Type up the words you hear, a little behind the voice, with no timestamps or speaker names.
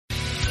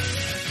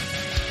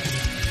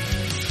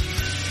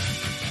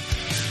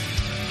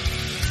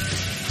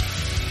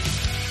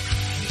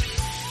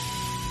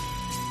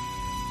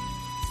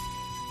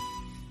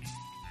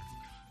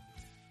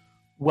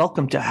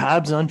Welcome to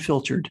Habs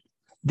Unfiltered.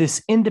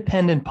 This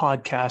independent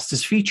podcast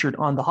is featured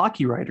on the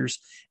Hockey Writers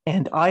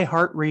and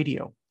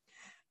iHeartRadio,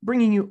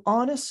 bringing you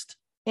honest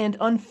and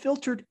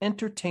unfiltered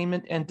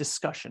entertainment and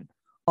discussion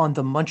on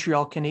the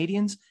Montreal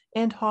Canadiens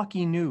and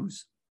hockey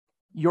news.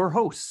 Your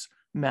hosts,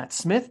 Matt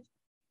Smith,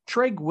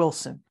 Treg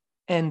Wilson,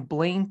 and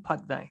Blaine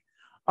Putney,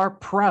 are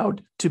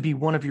proud to be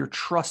one of your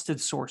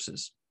trusted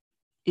sources.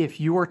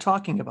 If you are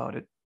talking about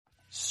it,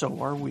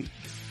 so are we.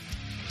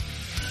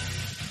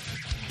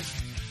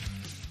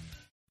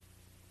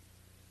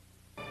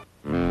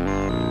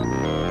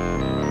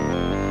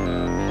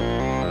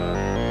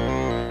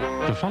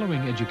 The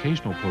following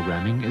educational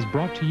programming is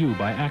brought to you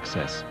by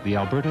Access, the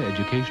Alberta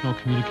Educational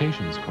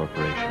Communications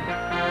Corporation.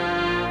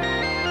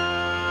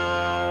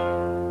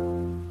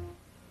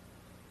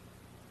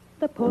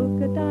 The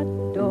polka dot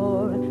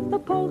door,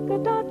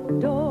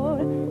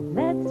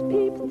 let's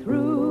peep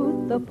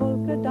through the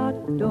polka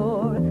dot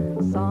door.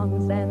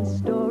 Songs and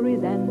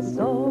stories and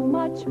so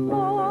much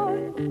more.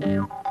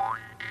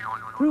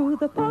 Through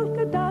the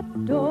polka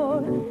dot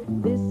door,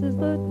 this is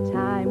the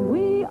time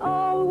we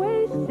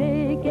always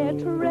say, get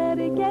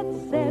ready, get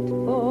set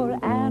for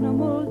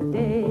Animal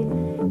Day.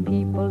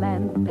 People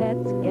and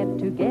pets get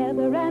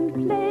together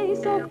and play,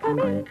 so come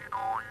in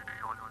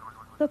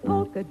the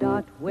polka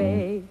dot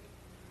way.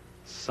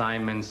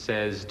 Simon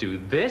says do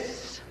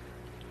this.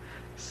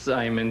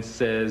 Simon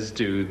says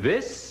do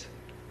this.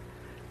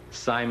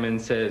 Simon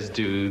says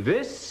do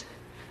this.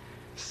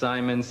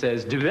 Simon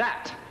says do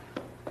that.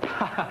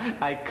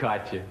 I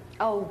caught you.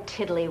 Oh,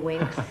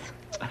 tiddlywinks.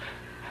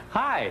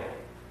 Hi.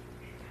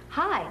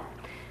 Hi.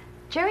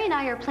 Jerry and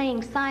I are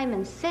playing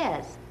Simon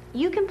Says.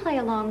 You can play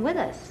along with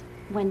us.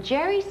 When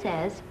Jerry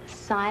says,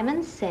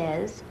 Simon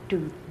says,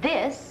 do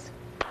this,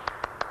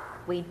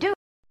 we do.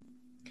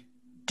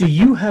 Do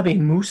you have a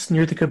moose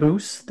near the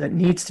caboose that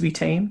needs to be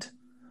tamed?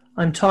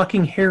 I'm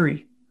talking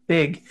hairy,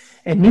 big,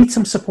 and needs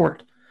some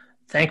support.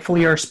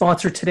 Thankfully, our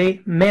sponsor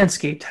today,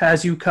 Manscaped,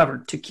 has you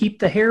covered to keep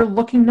the hair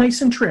looking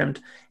nice and trimmed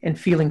and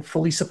feeling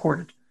fully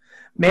supported.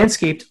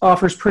 Manscaped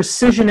offers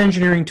precision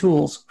engineering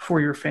tools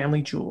for your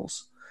family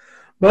jewels.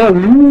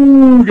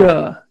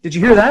 Beluga! Did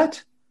you hear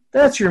that?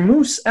 That's your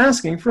moose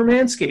asking for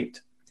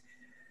Manscaped.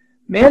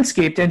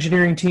 Manscaped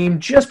engineering team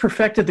just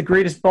perfected the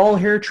greatest ball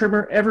hair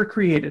trimmer ever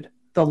created,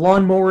 the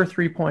Lawnmower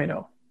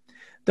 3.0.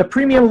 The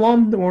premium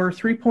Lawnmower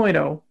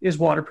 3.0 is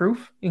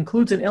waterproof,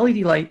 includes an LED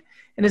light,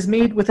 and is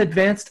made with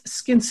advanced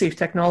skin-safe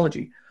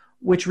technology,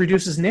 which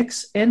reduces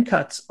nicks and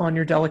cuts on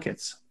your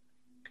delicates.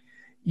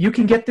 You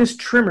can get this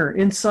trimmer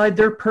inside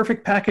their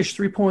Perfect Package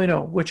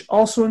 3.0, which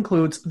also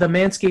includes the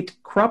Manscaped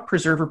Crop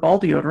Preserver Ball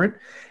Deodorant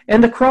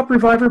and the Crop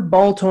Reviver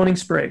Ball Toning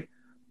Spray,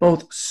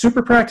 both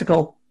super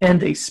practical, and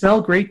they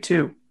smell great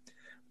too.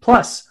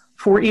 Plus,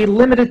 for a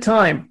limited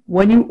time,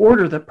 when you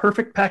order the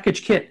Perfect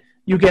Package Kit,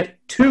 you get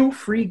 2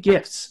 free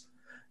gifts: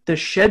 the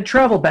Shed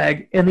Travel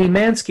Bag and the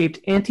Manscaped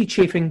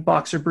Anti-Chafing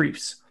Boxer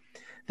Briefs.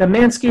 The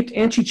Manscaped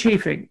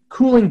Anti-Chafing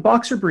Cooling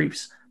Boxer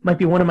Briefs might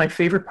be one of my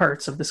favorite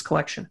parts of this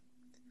collection.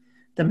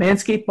 The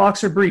Manscaped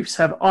Boxer Briefs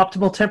have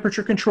optimal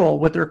temperature control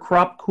with their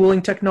crop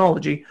cooling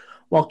technology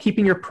while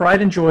keeping your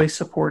pride and joy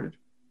supported.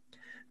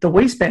 The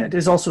waistband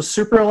is also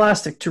super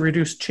elastic to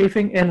reduce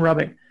chafing and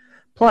rubbing.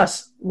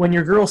 Plus, when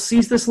your girl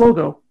sees this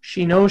logo,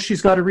 she knows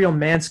she's got a real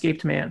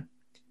Manscaped man.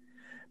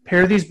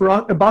 Pair these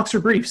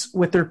boxer briefs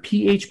with their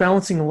pH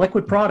balancing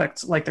liquid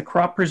products like the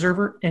Crop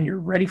Preserver and you're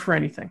ready for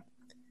anything.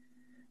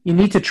 You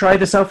need to try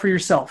this out for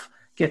yourself.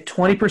 Get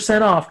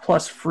 20% off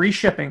plus free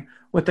shipping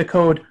with the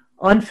code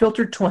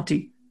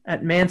UNFILTERED20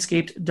 at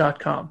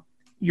manscaped.com.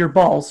 Your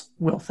balls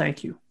will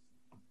thank you.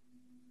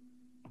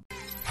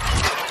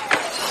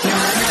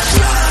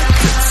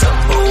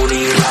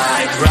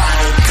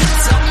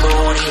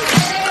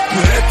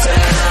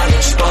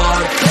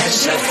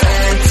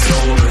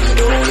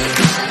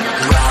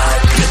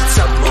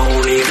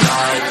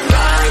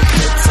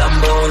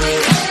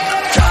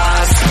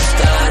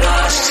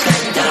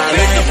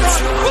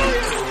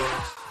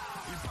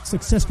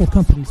 Successful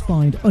companies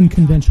find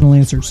unconventional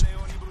answers.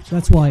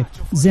 That's why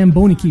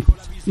Zamboni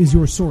Keepers is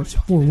your source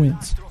for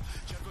wins.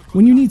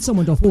 When you need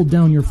someone to hold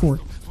down your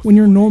fort, when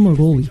your normal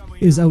goalie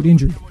is out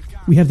injured,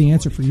 we have the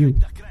answer for you.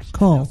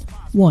 Call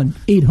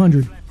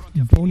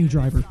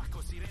 1-800-BONY-DRIVER.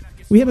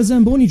 We have a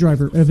Zamboni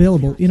driver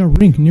available in a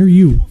rink near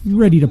you,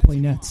 ready to play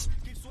nets.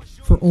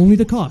 For only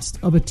the cost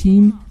of a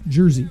team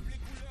jersey,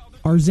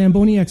 our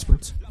Zamboni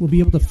experts will be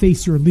able to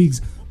face your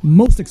league's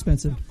most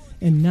expensive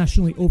and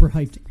nationally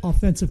overhyped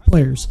offensive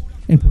players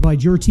and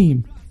provide your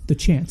team the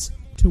chance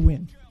to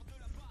win.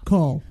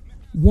 Call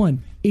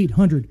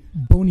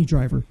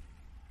 1-800-BONY-DRIVER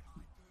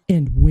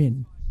and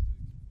win.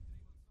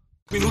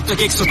 Minuten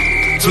ging's so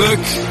Glück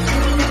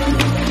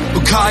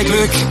und kein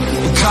Glück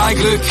und kein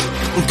Glück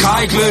und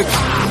kein Glück.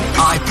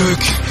 Ein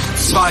Böck,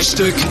 2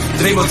 Stück,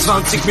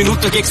 20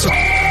 Minuten ging's so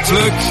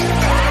Glück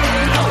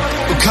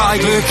und kein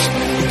Glück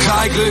und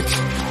kein Glück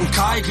und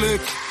kein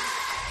Glück.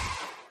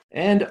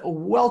 And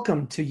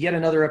welcome to yet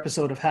another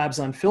episode of Habs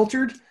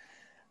Unfiltered.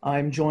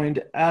 I'm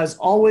joined, as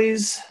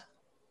always,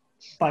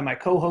 by my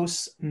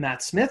co-hosts,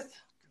 Matt Smith.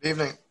 Good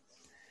evening.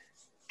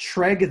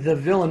 Treg the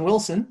Villain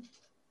Wilson.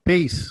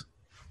 Peace.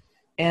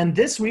 And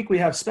this week we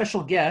have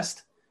special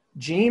guest,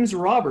 James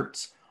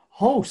Roberts,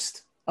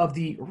 host of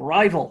the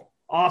Rival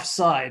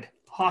Offside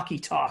Hockey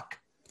Talk.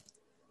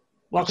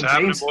 Welcome, What's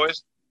happening, James.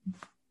 boys?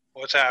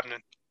 What's happening?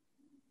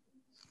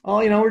 Oh,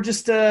 we're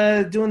just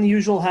doing the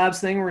usual Habs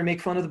thing where we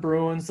make fun of the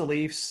Bruins, the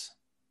Leafs.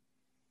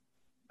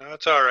 No,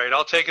 it's all right.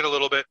 I'll take it a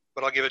little bit,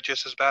 but I'll give it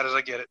just as bad as I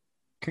get it.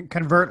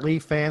 Convert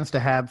Leaf fans to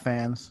Hab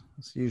fans.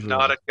 It's usually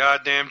Not a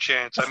goddamn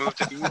chance. I moved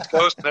to the East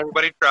Coast and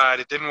everybody tried.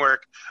 It didn't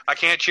work. I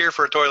can't cheer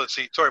for a toilet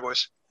seat. Sorry,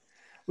 boys.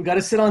 We got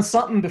to sit on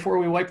something before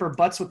we wipe our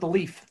butts with the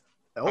Leaf.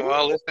 Oh.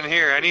 Well, listen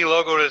here. Any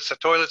logo that's a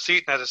toilet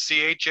seat and has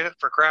a CH in it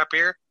for crap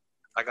beer,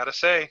 I got to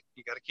say,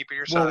 you got to keep it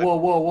your side.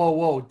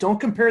 Whoa. Don't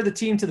compare the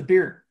team to the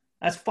beer.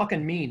 That's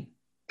fucking mean.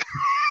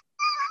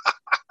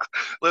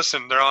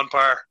 Listen, they're on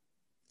par.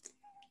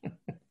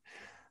 At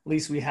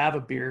least we have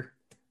a beer.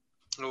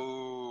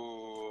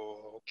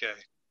 Ooh, okay.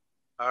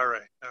 All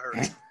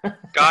right.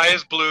 Guy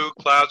is blue,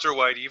 clouds are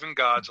white, even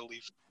God's a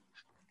Leaf.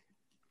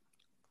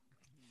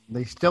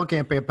 They still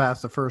can't get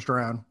past the first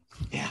round.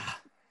 Yeah.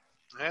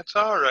 That's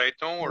all right.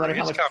 Don't worry.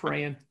 It's coming.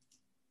 Praying.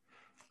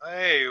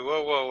 Hey,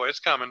 whoa. It's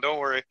coming. Don't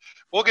worry.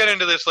 We'll get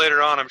into this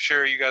later on. I'm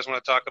sure you guys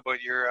want to talk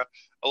about your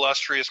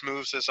illustrious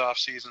moves this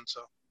offseason.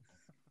 So.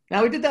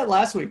 Now, we did that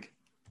last week.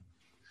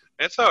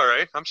 It's all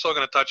right. I'm still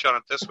going to touch on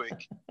it this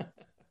week.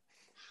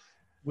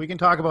 We can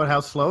talk about how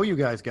slow you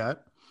guys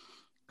got.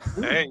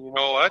 Hey, you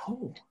know what?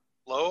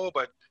 Low,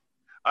 but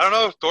I don't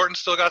know. Thornton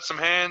still got some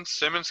hands.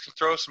 Simmons can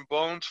throw some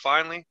bones,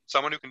 finally.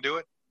 Someone who can do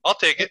it. I'll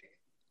take it.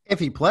 If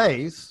he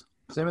plays.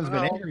 Simmons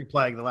has been injury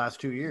plagued the last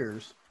 2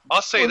 years.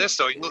 I'll say this,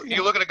 though.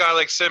 You look at a guy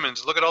like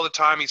Simmons. Look at all the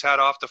time he's had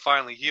off to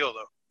finally heal,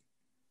 though.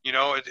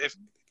 If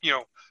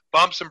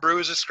bumps and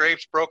bruises,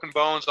 scrapes, broken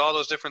bones, all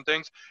those different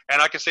things.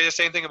 And I can say the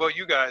same thing about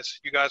you guys.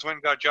 You guys went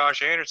and got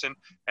Josh Anderson,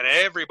 and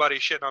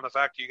everybody's shitting on the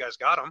fact that you guys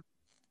got him.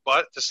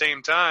 But at the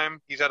same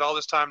time, he's had all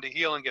this time to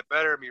heal and get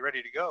better and be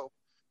ready to go.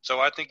 So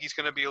I think he's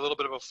going to be a little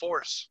bit of a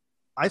force.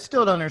 I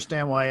still don't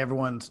understand why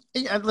everyone's –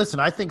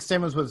 listen, I think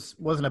Simmons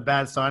wasn't a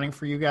bad signing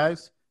for you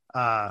guys.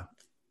 I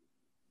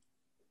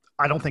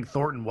don't think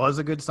Thornton was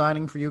a good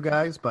signing for you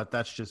guys, but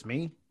that's just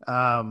me.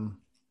 I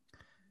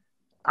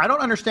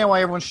don't understand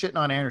why everyone's shitting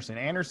on Anderson.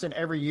 Anderson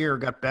every year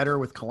got better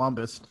with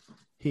Columbus.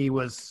 He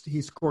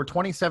scored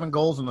 27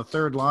 goals in the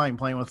third line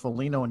playing with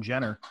Foligno and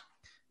Jenner.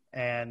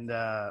 And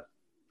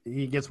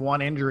he gets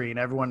one injury, and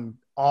everyone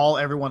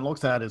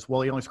looks at is,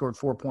 well, he only scored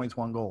 4 points,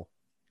 1 goal.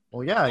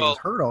 Well, yeah, he was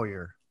hurt all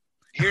year.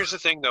 Here's the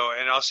thing, though,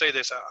 and I'll say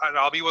this.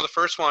 I'll be the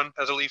first one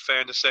as a Leaf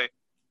fan to say,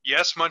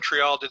 yes,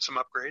 Montreal did some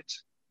upgrades.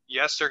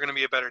 Yes, they're going to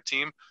be a better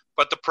team.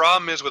 But the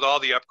problem is with all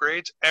the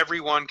upgrades,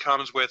 everyone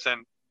comes with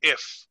an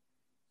if.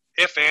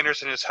 If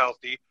Anderson is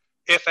healthy,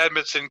 if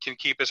Edmondson can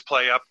keep his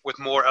play up with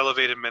more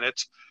elevated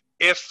minutes,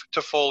 if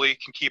Toffoli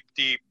can keep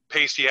the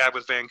pace he had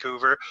with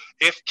Vancouver,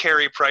 if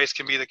Carey Price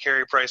can be the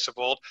Carey Price of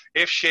old,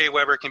 if Shea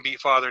Weber can beat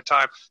Father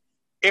Time,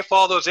 if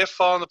all those ifs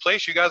fall into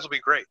place, you guys will be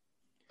great.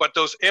 But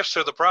those ifs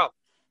are the problem.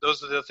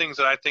 Those are the things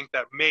that I think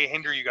that may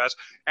hinder you guys.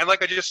 And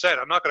like I just said,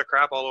 I'm not going to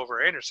crap all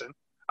over Anderson.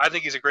 I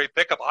think he's a great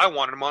pickup. I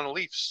wanted him on the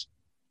Leafs.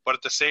 But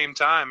at the same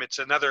time, it's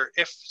another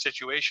if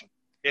situation,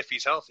 if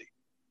he's healthy.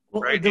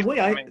 Well, right?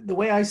 the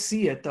way I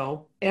see it,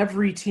 though,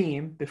 every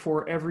team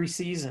before every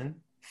season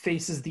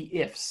faces the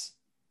ifs.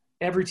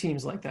 Every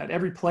team's like that.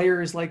 Every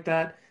player is like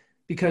that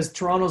because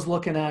Toronto's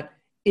looking at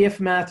if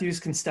Matthews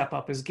can step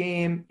up his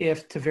game,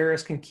 if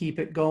Tavares can keep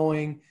it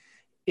going,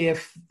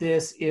 if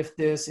this.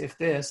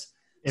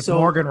 If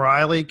Morgan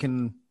Riley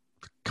can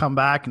come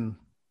back and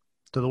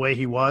to the way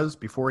he was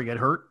before he got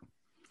hurt.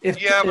 But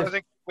I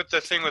think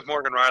the thing with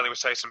Morgan Riley was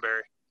Tyson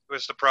Barrie. It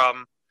was the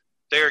problem.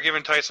 They were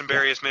giving Tyson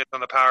Barrie his minutes on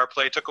the power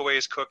play, took away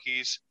his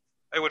cookies.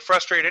 It would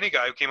frustrate any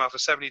guy who came off a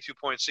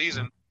 72-point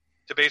season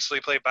to basically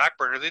play back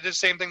burner. They did the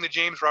same thing to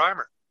James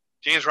Reimer.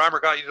 James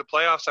Reimer got you to the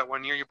playoffs that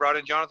one year. You brought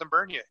in Jonathan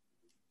Bernier.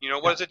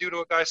 What does it do to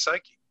a guy's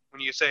psyche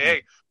when you say,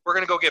 hey, we're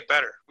going to go get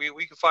better.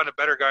 We can find a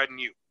better guy than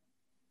you.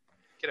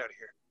 Get out of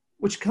here.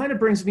 Which kind of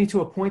brings me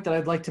to a point that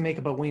I'd like to make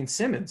about Wayne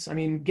Simmons. I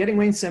mean, getting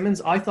Wayne Simmons,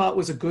 I thought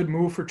was a good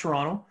move for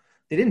Toronto.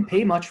 They didn't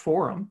pay much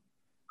for him.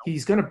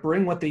 He's going to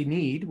bring what they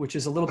need, which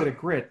is a little bit of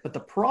grit. But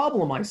the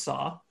problem I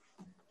saw,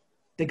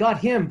 they got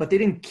him, but they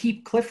didn't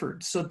keep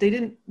Clifford. So they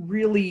didn't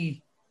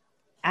really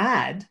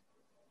add.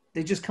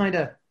 They just kind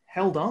of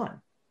held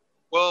on.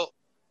 Well,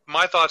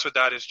 my thoughts with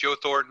that is Joe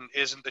Thornton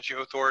isn't the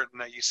Joe Thornton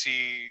that you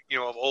see,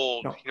 of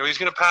old. No. He's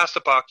going to pass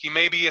the puck. He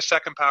may be a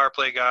second power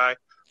play guy,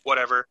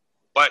 whatever.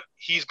 But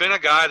he's been a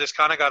guy that's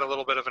kind of got a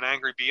little bit of an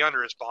angry bee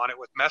under his bonnet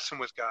with messing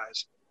with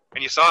guys.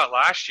 And you saw it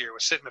last year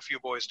with sitting a few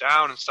boys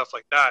down and stuff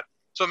like that.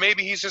 So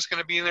maybe he's just going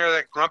to be in there,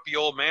 that grumpy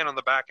old man on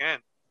the back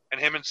end. And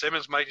him and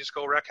Simmons might just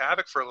go wreak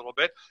havoc for a little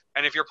bit.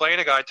 And if you're playing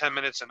a guy 10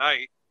 minutes a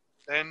night,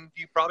 then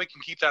you probably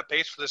can keep that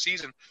pace for the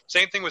season.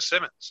 Same thing with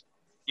Simmons.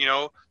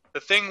 The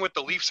thing with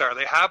the Leafs are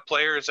they have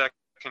players that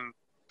can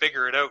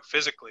figure it out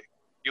physically.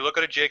 You look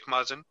at a Jake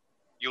Muzzin.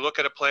 You look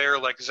at a player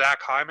like Zach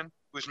Hyman,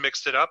 who's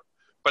mixed it up.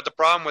 But the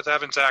problem with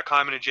having Zach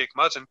Hyman and Jake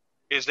Muzzin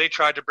is they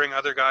tried to bring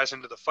other guys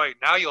into the fight.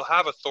 Now you'll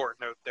have a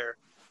Thornton out there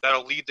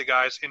that'll lead the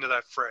guys into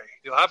that fray.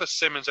 You'll have a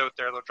Simmons out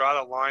there that'll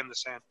draw the line in the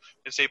sand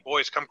and say,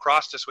 boys, come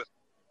cross this with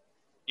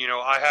me.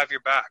 I have your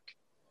back.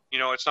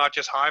 It's not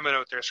just Hyman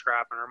out there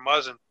scrapping or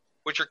Muzzin,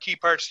 which are key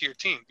parts to your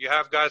team. You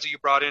have guys that you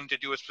brought in to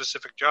do a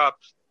specific job.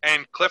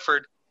 And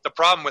Clifford, the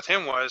problem with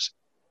him was,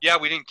 yeah,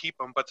 we didn't keep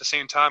him, but at the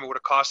same time, it would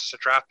have cost us a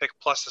draft pick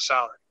plus the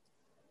salary.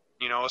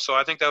 So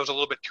I think that was a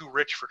little bit too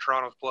rich for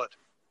Toronto's blood.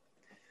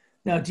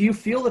 Now, do you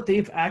feel that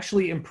they've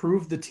actually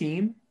improved the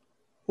team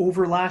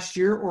over last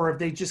year, or have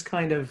they just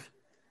kind of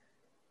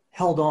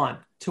held on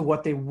to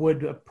what they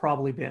would have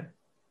probably been?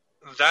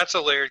 That's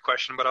a layered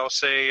question, but I'll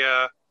say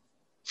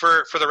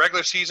for the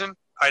regular season,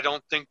 I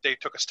don't think they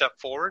took a step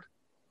forward.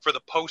 For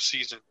the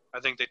postseason, I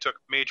think they took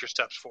major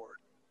steps forward.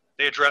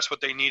 They addressed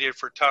what they needed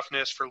for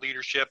toughness, for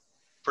leadership,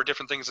 for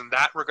different things in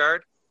that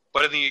regard.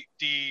 But in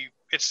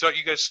it's what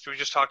you guys we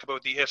just talked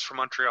about, the ifs for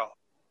Montreal.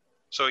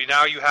 So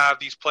now you have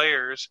these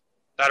players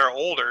that are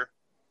older.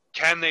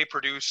 Can they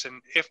produce? And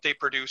if they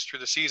produce through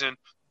the season,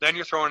 then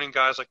you're throwing in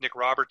guys like Nick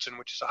Robertson,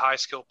 which is a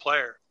high-skilled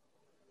player.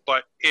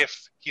 But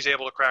if he's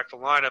able to crack the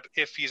lineup,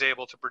 if he's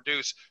able to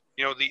produce,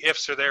 the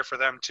ifs are there for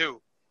them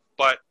too.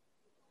 But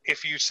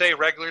if you say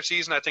regular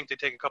season, I think they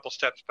take a couple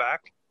steps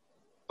back.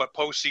 But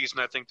postseason,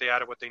 I think they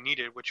added what they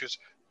needed, which is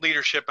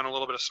leadership and a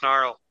little bit of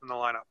snarl in the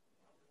lineup.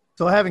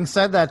 So having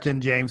said that, then,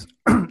 James,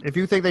 if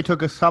you think they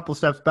took a couple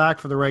steps back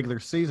for the regular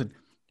season,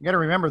 you got to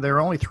remember they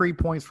were only 3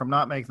 points from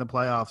not making the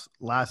playoffs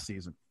last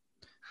season.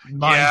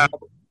 I'll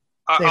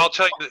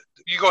tell you.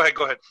 You go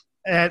ahead.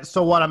 And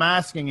so what I'm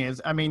asking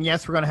is,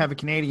 yes, we're going to have a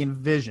Canadian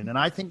vision, and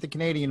I think the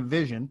Canadian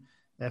vision,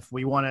 if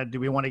we want to, do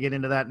we want to get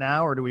into that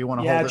now, or do we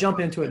want to? Yeah, jump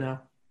into it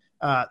now.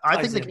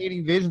 I think the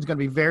Canadian vision is going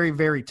to be very,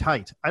 very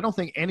tight. I don't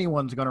think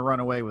anyone's going to run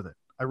away with it.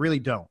 I really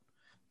don't.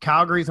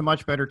 Calgary's a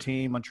much better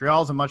team.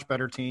 Montreal's a much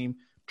better team.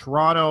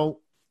 Toronto,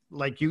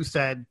 like you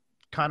said,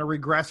 kind of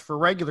regressed for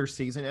regular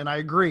season, and I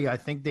agree. I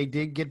think they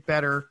did get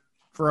better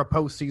for a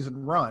postseason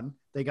run.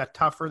 They got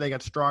tougher. They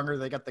got stronger.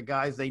 They got the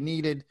guys they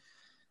needed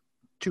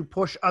to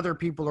push other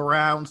people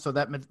around so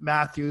that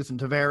Matthews and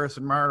Tavares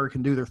and Marner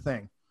can do their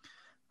thing.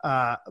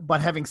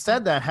 But having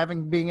said that,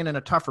 being in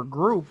a tougher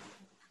group,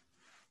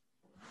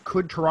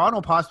 could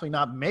Toronto possibly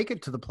not make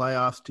it to the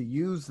playoffs to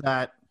use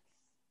that?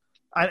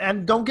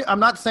 And I'm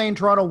not saying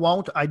Toronto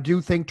won't. I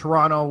do think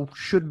Toronto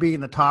should be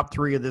in the top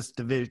 3 of this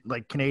division,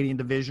 like Canadian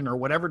division or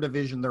whatever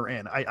division they're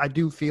in. I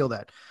do feel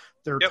that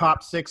their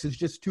top 6 is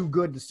just too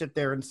good to sit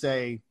there and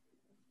say,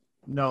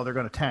 no, they're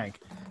going to tank.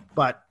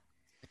 But,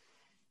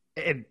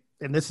 and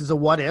this is a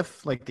what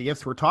if, like the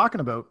ifs we're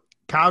talking about.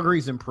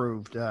 Calgary's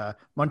improved.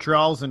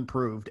 Montreal's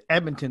improved.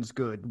 Edmonton's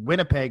good.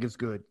 Winnipeg is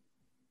good.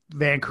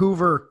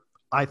 Vancouver,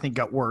 I think,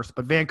 got worse.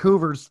 But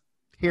Vancouver's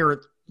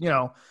here,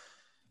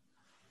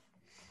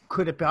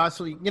 could it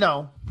possibly,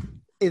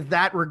 is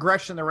that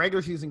regression in the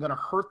regular season going to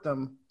hurt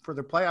them for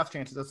their playoff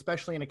chances,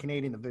 especially in a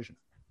Canadian division?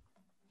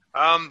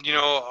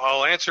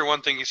 I'll answer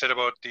one thing you said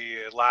about the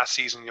last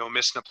season,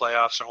 missing the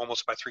playoffs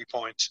almost by 3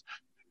 points.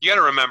 You got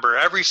to remember,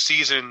 every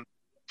season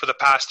for the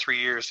past 3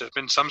 years, there's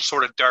been some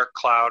sort of dark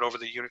cloud over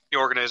the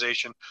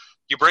organization.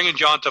 You bring in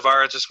John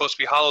Tavares, it's supposed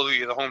to be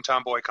hallelujah, the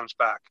hometown boy comes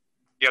back.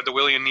 You have the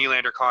William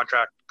Nylander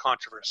contract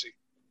controversy.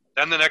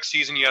 Then the next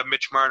season, you have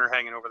Mitch Marner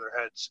hanging over their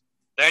heads.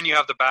 Then you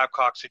have the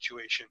Babcock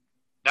situation.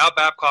 Now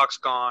Babcock's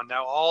gone.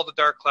 Now all the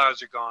dark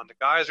clouds are gone. The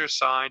guys are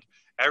signed.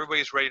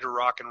 Everybody's ready to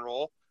rock and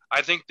roll.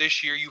 I think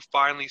this year you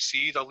finally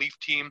see the Leaf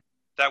team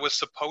that was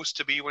supposed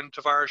to be when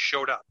Tavares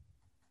showed up.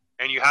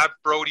 And you have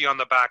Brody on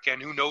the back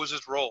end who knows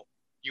his role.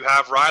 You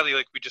have Riley,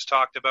 like we just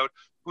talked about,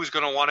 who's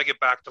going to want to get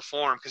back to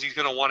form because he's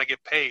going to want to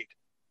get paid.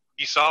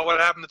 You saw what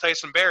happened to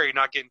Tyson Barrie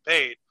not getting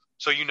paid.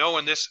 So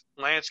in this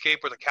landscape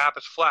where the cap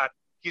is flat,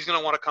 he's going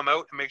to want to come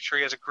out and make sure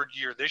he has a good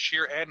year this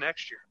year and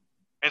next year.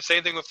 And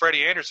same thing with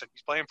Freddie Anderson.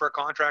 He's playing for a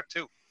contract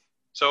too.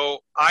 So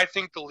I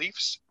think the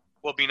Leafs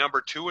will be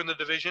number 2 in the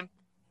division.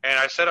 And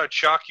I said I'd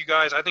shock you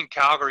guys. I think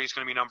Calgary is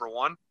going to be number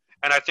 1.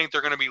 And I think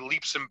they're going to be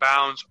leaps and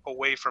bounds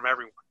away from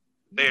everyone.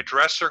 They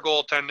addressed their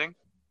goaltending.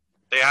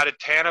 They added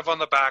Tanev on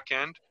the back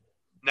end.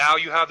 Now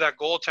you have that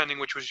goaltending,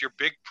 which was your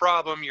big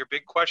problem, your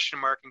big question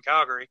mark in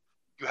Calgary.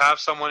 You have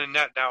someone in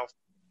net. Now,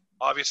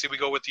 obviously, we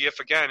go with the if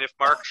again. If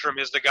Markstrom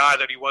is the guy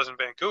that he was in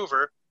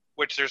Vancouver,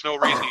 which there's no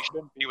reason he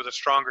shouldn't be with a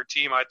stronger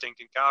team, I think,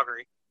 in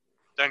Calgary,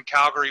 then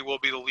Calgary will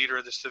be the leader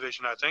of this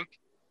division, I think.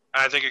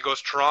 And I think it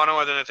goes Toronto,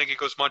 and then I think it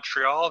goes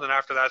Montreal, and then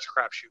after that, it's a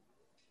crapshoot.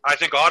 I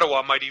think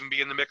Ottawa might even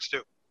be in the mix,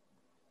 too.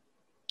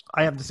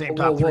 I have the same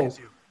top 3 as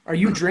you. Are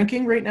you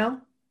drinking right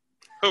now?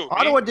 Who,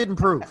 Ottawa did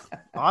improve.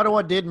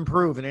 Ottawa did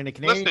improve, and in a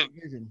Canadian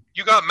division.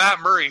 You got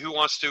Matt Murray who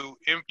wants to,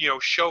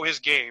 show his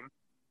game,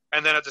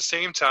 and then at the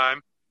same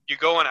time, you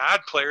go and add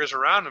players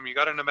around him. You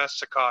got a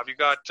Nemestikov. You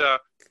got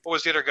what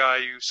was the other guy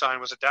you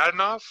signed? Was it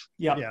Dadonov?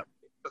 Yeah.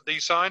 That you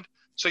signed.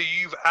 So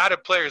you've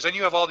added players. Then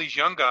you have all these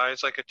young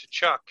guys like a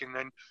Tkachuk, and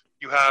then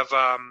you have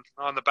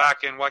on the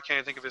back end. Why can't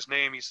I think of his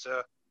name? He's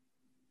the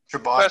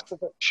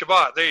Shabbat.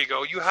 Shabbat. There you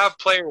go. You have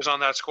players on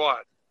that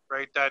squad,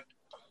 right? That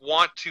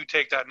want to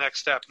take that next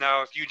step.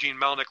 Now, if Eugene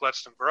Melnyk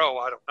lets them grow,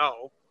 I don't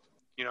know.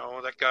 You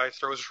know, that guy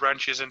throws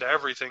wrenches into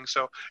everything.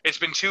 So it's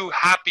been too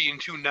happy and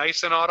too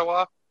nice in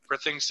Ottawa for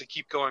things to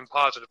keep going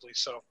positively.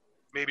 So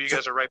maybe you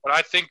guys are right, but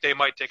I think they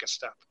might take a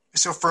step.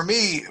 So for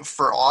me,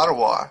 for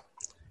Ottawa,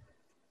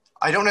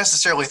 I don't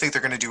necessarily think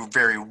they're going to do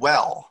very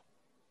well,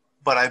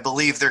 but I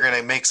believe they're going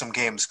to make some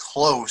games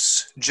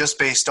close just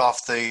based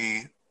off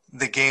the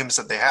games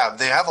that they have.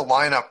 They have a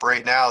lineup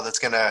right now that's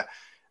going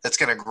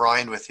to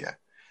grind with you.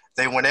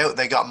 They went out,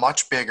 they got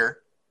much bigger.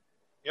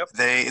 Yep.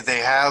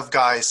 They have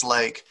guys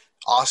like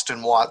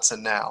Austin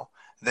Watson now.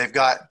 They've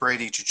got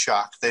Brady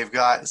Tkachuk. They've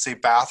got, say,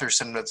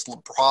 Batherson that's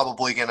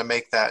probably going to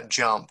make that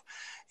jump.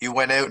 You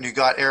went out and you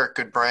got Eric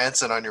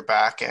Goodbranson on your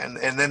back end,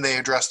 and then they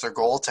addressed their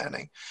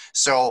goaltending.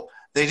 So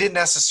they didn't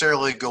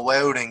necessarily go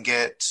out and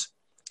get,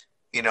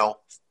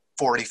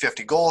 40,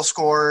 50 goal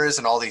scorers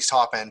and all these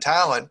top-end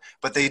talent,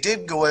 but they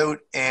did go out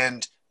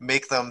and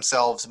make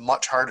themselves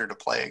much harder to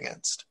play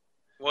against.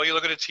 Well, you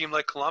look at a team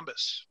like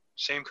Columbus,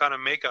 same kind of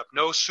makeup.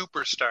 No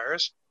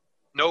superstars,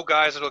 no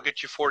guys that will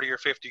get you 40 or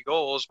 50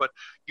 goals, but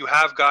you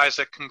have guys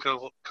that can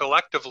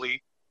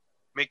collectively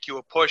make you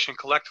a push and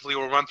collectively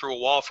will run through a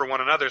wall for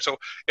one another. So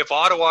if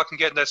Ottawa can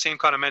get in that same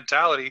kind of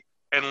mentality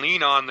and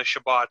lean on the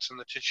Shabots and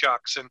the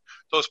Tkachuks and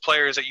those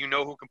players that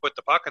who can put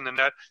the puck in the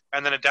net,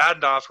 and then a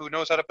Dadonov who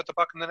knows how to put the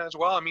puck in the net as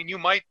well, I mean, you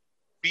might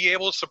be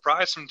able to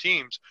surprise some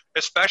teams,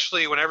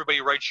 especially when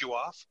everybody writes you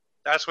off.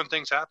 That's when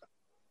things happen.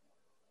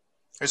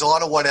 There's a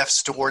lot of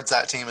what-ifs towards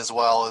that team as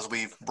well, as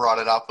we've brought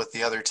it up with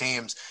the other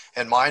teams,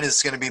 and mine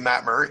is going to be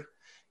Matt Murray.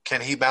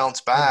 Can he bounce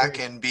back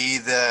and be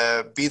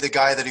the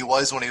guy that he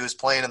was when he was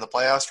playing in the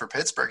playoffs for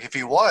Pittsburgh? If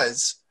he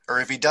was,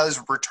 or if he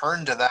does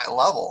return to that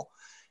level,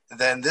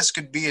 then this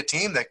could be a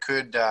team that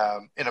could,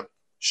 in a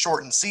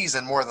shortened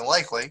season, more than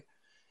likely,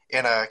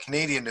 in a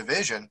Canadian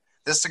division,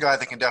 this is a guy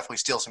that can definitely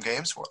steal some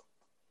games for him.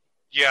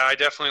 Yeah, I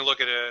definitely look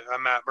at a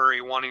Matt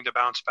Murray wanting to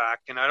bounce back.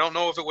 And I don't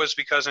know if it was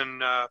because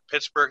in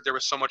Pittsburgh there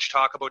was so much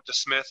talk about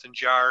DeSmith and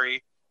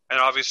Jarry, and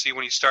obviously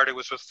when he started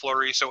was with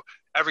Fleury. So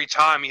every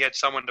time he had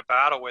someone to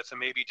battle with, and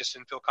maybe he just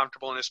didn't feel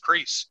comfortable in his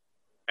crease.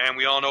 And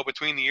we all know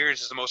between the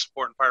ears is the most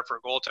important part for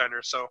a goaltender.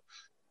 So,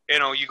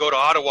 you go to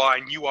Ottawa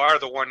and you are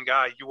the one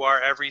guy. You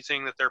are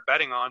everything that they're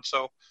betting on.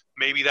 So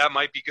maybe that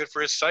might be good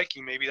for his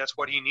psyche. Maybe that's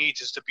what he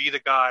needs, is to be the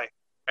guy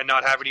and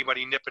not have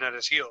anybody nipping at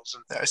his heels.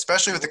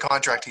 Especially with the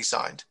contract he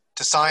signed.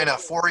 To sign a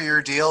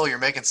 4-year deal, you're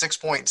making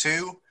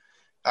 6.2 or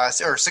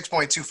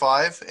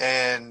 6.25,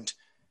 and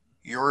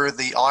you're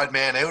the odd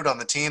man out on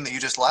the team that you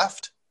just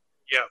left.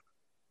 Yeah.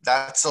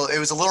 It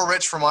was a little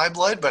rich for my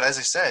blood, but as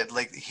I said,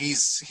 like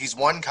he's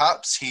won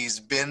cups. He's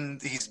been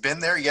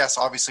there. Yes,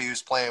 obviously he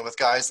was playing with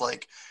guys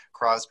like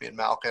Crosby and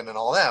Malkin and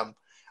all them.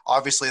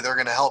 Obviously they're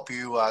going to help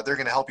you. They're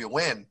going to help you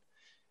win.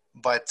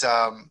 But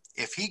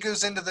if he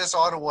goes into this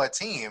Ottawa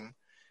team,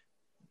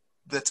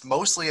 that's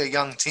mostly a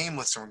young team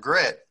with some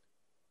grit,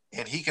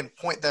 and he can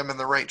point them in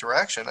the right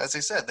direction, as I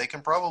said, they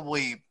can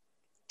probably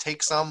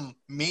take some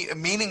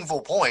meaningful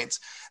points.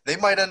 They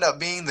might end up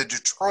being the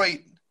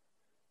Detroit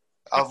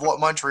of what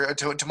Montreal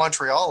to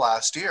Montreal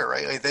last year,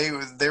 right? Like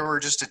they were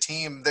just a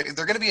team. They're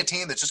going to be a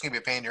team that's just going to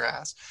be a pain in your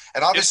ass.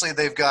 And obviously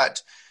they've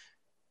got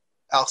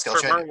Alex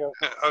Galchenyuk.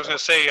 I was going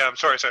to say, I'm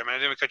sorry, man. I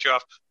didn't cut you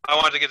off. I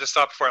wanted to get this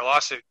stopped before I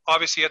lost it.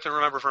 Obviously, you have to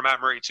remember for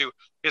Matt Murray too,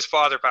 his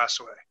father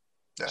passed away.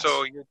 Yes.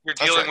 So you're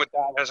dealing with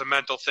that as a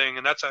mental thing,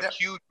 and that's a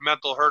huge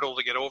mental hurdle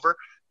to get over.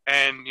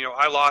 And,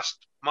 I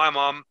lost my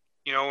mom,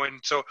 and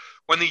so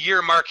when the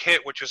year mark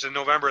hit, which was in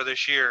November of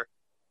this year,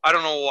 I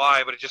don't know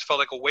why, but it just felt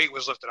like a weight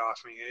was lifted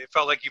off me. It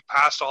felt like you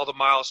passed all the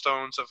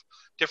milestones of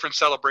different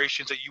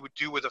celebrations that you would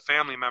do with a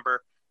family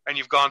member, and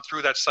you've gone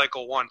through that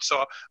cycle once.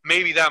 So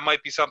maybe that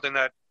might be something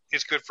that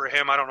is good for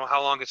him. I don't know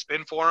how long it's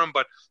been for him,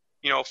 but,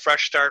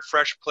 fresh start,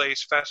 fresh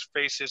place, fresh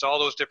faces, all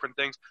those different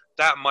things,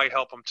 that might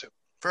help him too.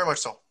 Very much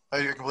so.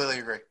 I completely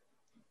agree.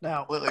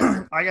 Now,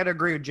 I got to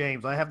agree with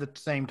James. I have the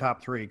same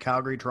top three.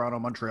 Calgary, Toronto,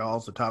 Montreal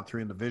is the top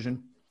three in the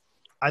division.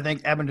 I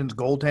think Edmonton's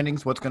goaltending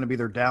is what's going to be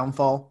their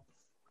downfall.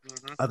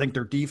 Mm-hmm. I think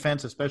their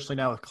defense, especially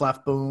now with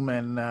Clefboom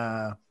and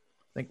I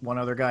think one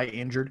other guy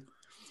injured.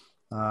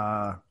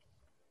 Larson?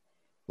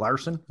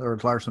 Or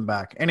is Larson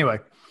back? Anyway,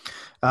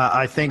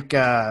 I think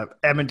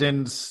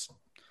Edmonton's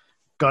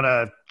going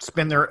to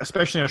spin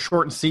especially in a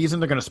shortened season,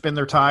 they're going to spin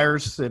their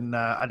tires, and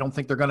I don't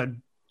think they're going to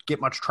get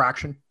much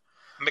traction.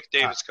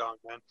 McDavid's gone,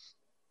 man.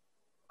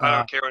 I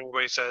don't care what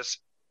anybody says.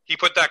 He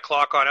put that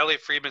clock on.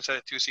 Elliot Friedman said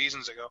it 2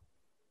 seasons ago.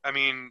 I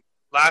mean,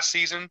 last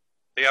season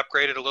they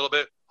upgraded a little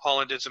bit.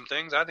 Holland did some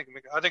things. I think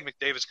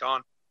McDavid's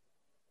gone.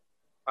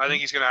 I think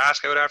he's going to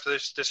ask out after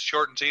this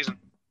shortened season.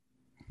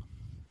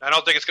 I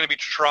don't think it's going to be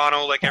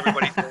Toronto like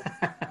everybody did.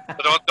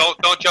 So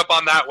don't jump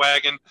on that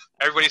wagon.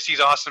 Everybody sees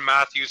Austin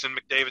Matthews and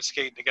McDavid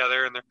skating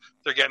together, and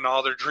they're getting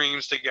all their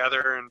dreams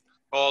together and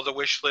all the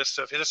wish lists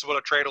of this is what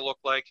a trade will look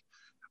like.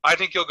 I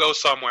think he'll go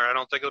somewhere. I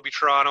don't think it'll be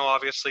Toronto,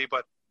 obviously,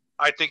 but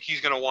I think he's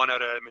going to want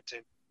out of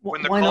Edmonton.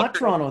 Why not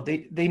Toronto?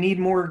 They need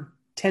more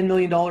 $10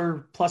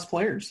 million plus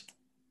players.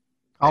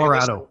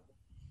 Colorado.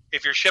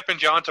 If you're shipping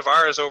John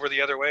Tavares over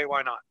the other way,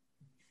 why not?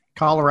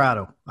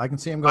 Colorado. I can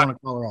see him going to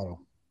Colorado.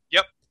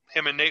 Yep,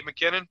 him and Nate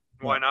McKinnon.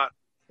 Why not?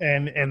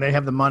 And they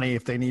have the money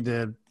if they need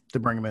to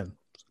bring him in.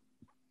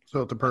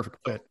 So it's a perfect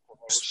fit.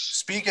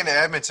 Speaking of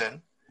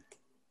Edmonton,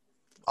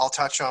 I'll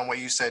touch on what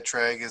you said,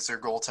 Treg, is their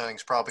goaltending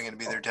is probably going to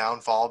be their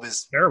downfall.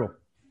 Is terrible.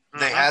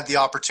 They had the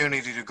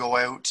opportunity to go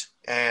out,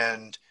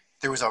 and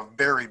there was a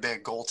very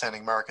big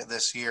goaltending market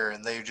this year,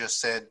 and they just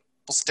said,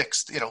 we'll stick,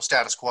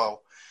 status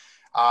quo.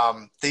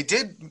 They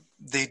did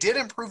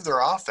improve their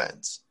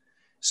offense.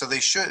 So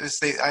they should,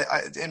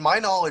 to my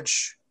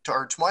knowledge,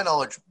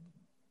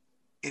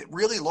 it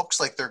really looks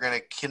like they're going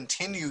to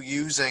continue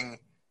using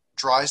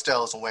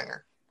Drysdale as a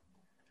winger.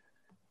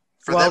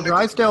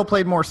 Drysdale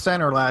played more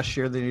center last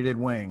year than he did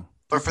wing.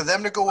 But for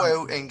them to go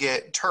out and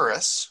get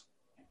Turris,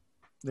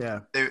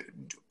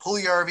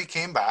 Puljujarvi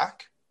came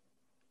back,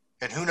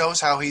 and who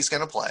knows how he's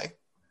going to play.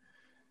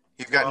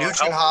 You've got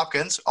Nugent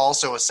Hopkins,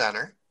 also a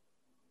center,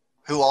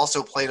 who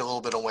also played a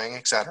little bit of wing,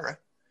 etc.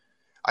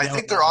 I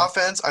think their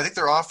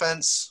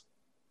offense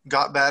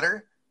got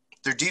better.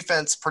 Their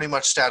defense pretty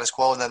much status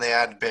quo, and then they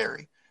added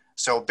Barry.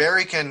 So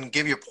Barry can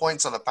give you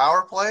points on the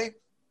power play.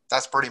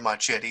 That's pretty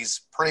much it.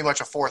 He's pretty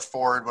much a fourth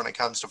forward when it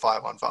comes to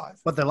 5-on-5.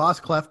 But they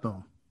lost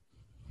Clefbaum.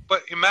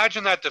 But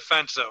imagine that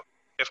defense, though.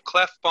 If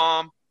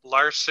Clefbaum,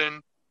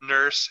 Larson,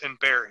 Nurse, and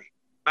Barry,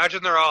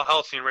 imagine they're all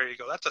healthy and ready to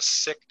go. That's a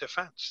sick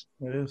defense.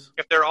 It is.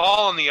 If they're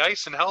all on the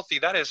ice and healthy,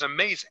 that is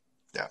amazing.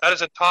 Yeah. That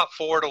is a top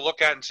four to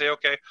look at and say,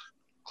 okay,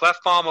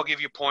 Clefbaum will give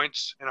you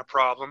points and a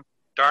problem.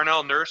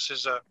 Darnell Nurse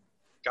is a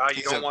guy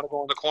you don't want to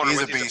go in the corner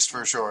with. He's a beast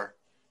for sure.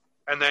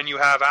 And then you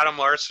have Adam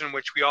Larson,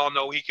 which we all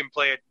know he can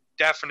play a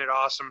definite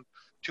awesome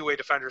two-way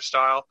defender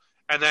style.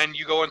 And then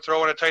you go and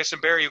throw in a Tyson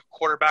Barry, who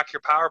quarterback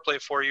your power play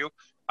for you.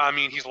 I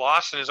mean, he's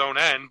lost in his own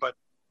end, but,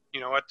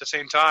 at the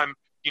same time,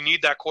 you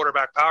need that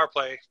quarterback power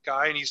play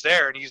guy, and he's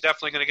there, and he's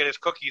definitely going to get his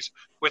cookies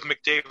with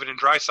McDavid and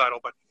Draisaitl.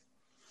 But,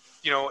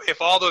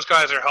 if all those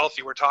guys are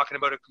healthy, we're talking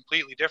about it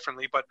completely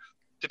differently. But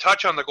to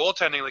touch on the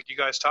goaltending, like you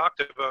guys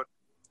talked about,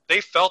 they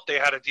felt they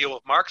had a deal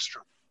with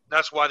Markstrom.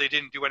 That's why they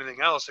didn't do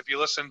anything else. If you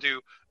listen to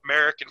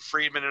Merrick and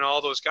Friedman and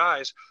all those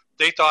guys,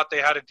 they thought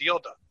they had a deal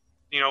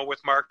done, with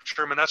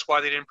Markstrom, and that's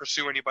why they didn't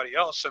pursue anybody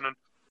else. And then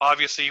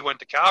obviously he went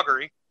to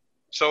Calgary,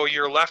 so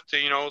you're left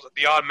to,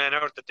 the odd man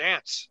out at the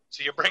dance.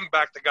 So you bring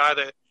back the guy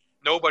that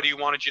nobody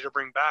wanted you to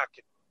bring back.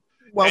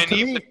 And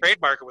even the trade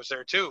market was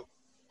there too.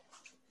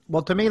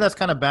 Well, to me, that's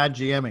kind of bad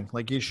GMing.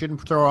 Like, you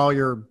shouldn't throw all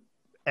your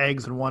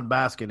eggs in one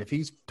basket. If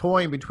he's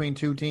toying between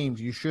two teams,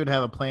 you should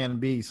have a plan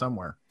B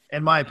somewhere,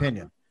 in my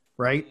opinion.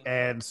 Right.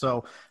 And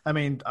so, I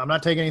mean, I'm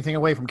not taking anything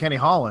away from Kenny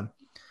Holland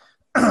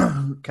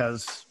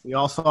because we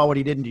all saw what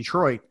he did in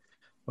Detroit,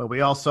 but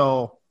we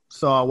also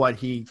saw what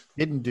he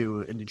didn't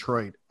do in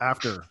Detroit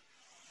after.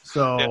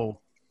 So,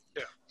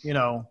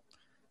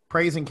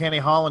 praising Kenny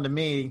Holland to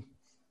me,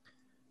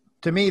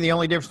 the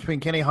only difference between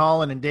Kenny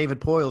Holland and David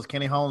Poile is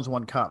Kenny Holland's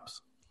won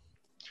cups.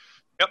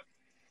 Yep.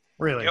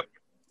 Really. Yep.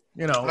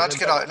 Not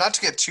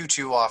to get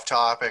too off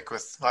topic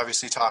with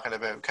obviously talking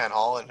about Ken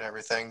Holland and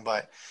everything,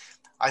 but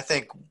I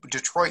think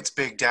Detroit's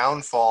big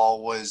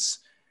downfall was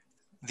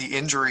the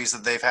injuries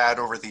that they've had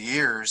over the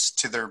years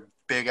to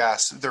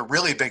their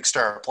really big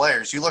star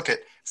players. You look at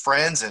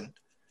Franzen,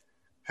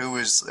 who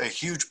was a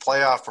huge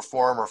playoff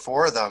performer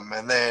for them,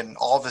 and then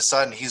all of a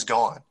sudden he's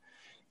gone.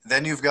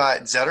 Then you've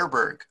got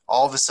Zetterberg,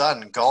 all of a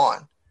sudden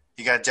gone.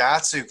 You got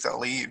Datsuk that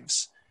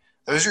leaves.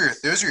 Those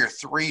are your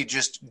three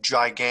just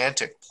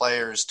gigantic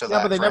players to that.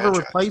 Yeah, but they franchise. never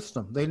replaced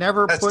them. They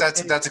never put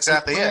that's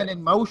exactly a plan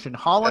in motion.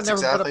 Holland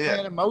never put a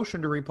plan in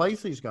motion to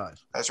replace these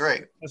guys. That's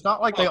right. It's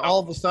not like they all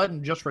of a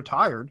sudden just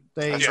retired.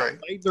 They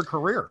played their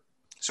career.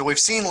 So we've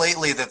seen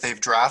lately that they've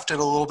drafted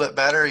a little bit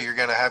better. You're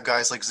going to have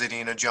guys like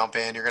Zadina jump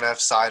in. You're going to have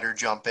Seider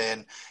jump in.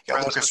 You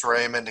got Lucas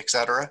Raymond,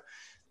 etc.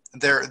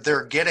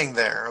 They're getting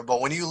there.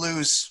 But when you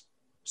lose,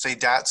 say,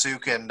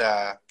 Datsuk and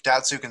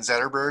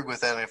Zetterberg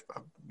within a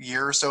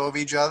year or so of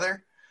each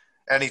other,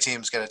 any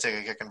team's going to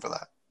take a kicking for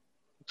that.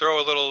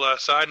 Throw a little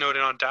side note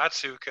in on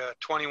Datsuk,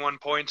 21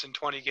 points in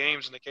 20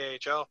 games in the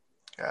KHL.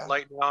 Yeah.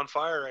 Lighting on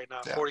fire right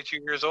now, 42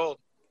 years old.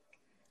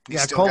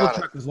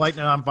 Kovalchuk was lighting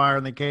it on fire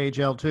in the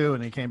KHL too,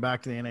 and he came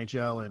back to the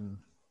NHL and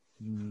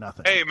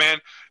nothing. Hey, man,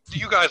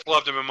 you guys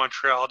loved him in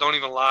Montreal. Don't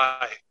even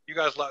lie. You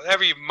guys love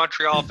every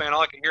Montreal fan.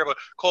 All I can hear about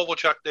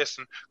Kovalchuk this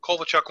and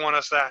Kovalchuk won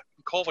us that.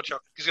 Kovalchuk,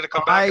 he's going to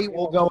come back. I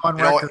will go on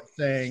record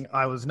saying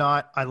I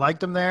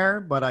liked him there,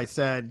 but I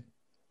said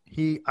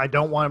I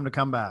don't want him to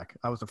come back.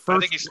 I was the first. I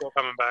think he's still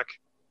coming back.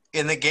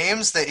 In the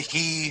games that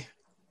he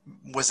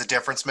was a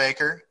difference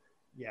maker,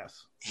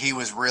 yes, he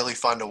was really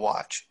fun to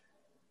watch.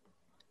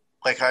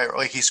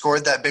 Like he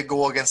scored that big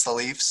goal against the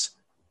Leafs,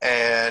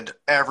 and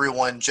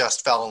everyone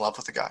just fell in love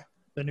with the guy.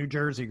 The New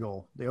Jersey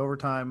goal, the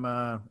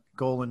overtime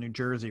goal in New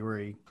Jersey where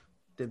he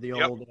did the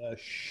old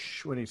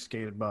when he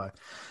skated by.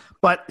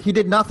 But he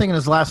did nothing in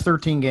his last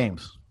 13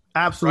 games.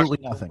 Absolutely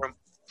nothing.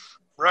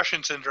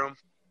 Russian syndrome.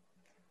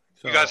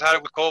 So, you guys had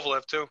it with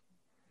Kovalev, too.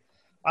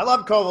 I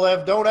love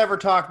Kovalev. Don't ever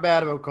talk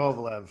bad about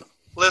Kovalev.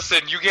 Listen,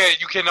 you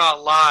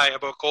cannot lie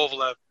about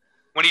Kovalev.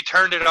 When he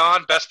turned it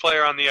on, best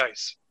player on the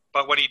ice.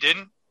 But when he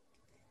didn't,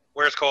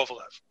 where's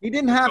Kovalev? He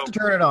didn't have to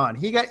turn it on.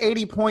 He got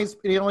 80 points,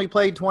 but he only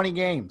played 20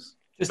 games.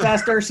 Just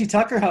ask Darcy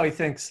Tucker how he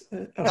thinks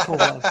of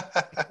Kovalev.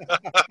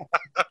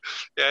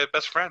 Yeah,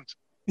 best friends.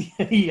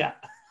 Yeah.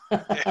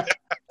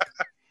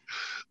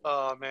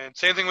 Oh, man.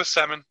 Same thing with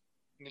Semin.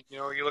 You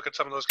know, you look at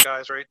some of those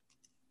guys, right?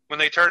 When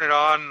they turn it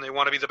on, they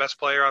want to be the best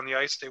player on the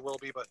ice. They will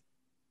be, but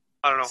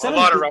I don't know. Semin, a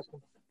lot of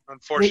wrestling,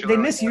 unfortunately.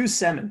 They misuse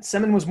Semin.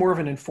 Semin was more of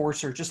an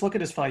enforcer. Just look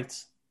at his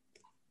fights.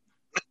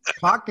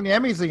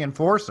 Kotkaniemi's the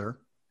enforcer.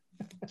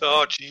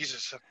 Oh,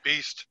 Jesus, a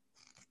beast.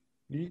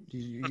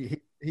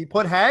 He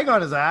put Hag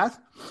on his ass.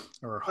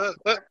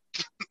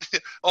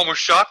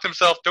 Almost shocked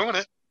himself doing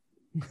it.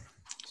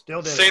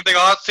 Still did. Same thing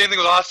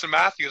with Austin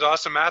Matthews.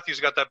 Austin Matthews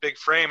got that big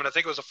frame, and I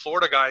think it was a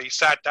Florida guy. He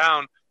sat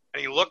down,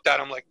 and he looked at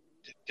him like,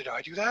 did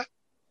I do that?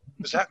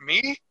 Was that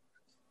me? He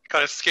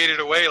kind of skated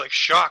away, like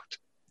shocked.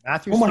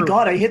 Matthews oh, my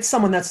God, I hit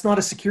someone that's not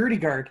a security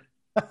guard.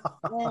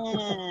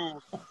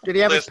 Did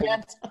he have his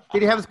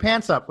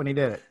pants up when he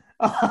did it?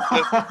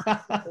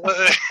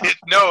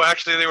 No,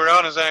 actually, they were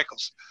on his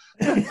ankles.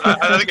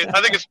 I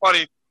think it's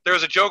funny. There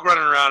was a joke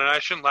running around, and I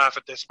shouldn't laugh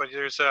at this, but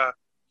there's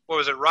what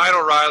was it? Ryan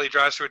O'Reilly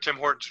drives through a Tim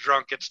Hortons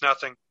drunk, gets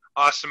nothing.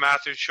 Austin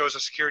Matthews shows a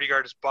security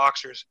guard his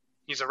boxers.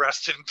 He's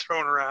arrested and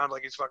thrown around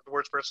like he's fucking the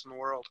worst person in the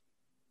world.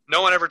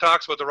 No one ever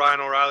talks about the Ryan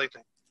O'Reilly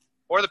thing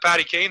or the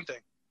Patty Kane thing.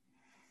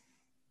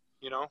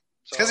 You know,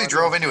 it's because he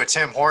drove into a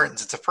Tim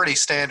Hortons. It's a pretty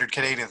standard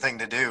Canadian thing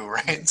to do,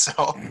 right?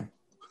 So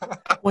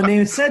when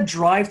they said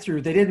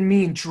drive-through, they didn't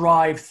mean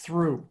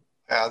drive-through.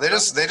 Yeah, they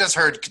just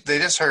heard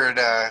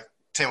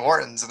Tim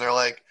Hortons, and they're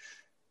like,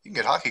 you can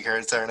get hockey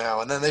cards there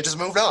now, and then they just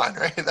moved on,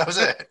 right? That was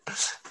it.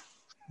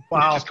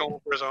 Wow. Just going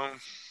for his own.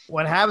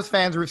 When Habs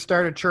fans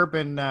started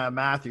chirping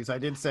Matthews, I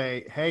did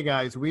say, hey,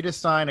 guys, we just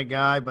signed a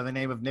guy by the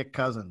name of Nick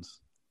Cousins.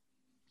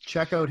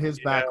 Check out his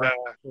background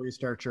before you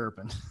start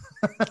chirping.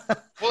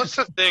 Well, it's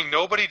the thing.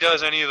 Nobody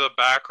does any of the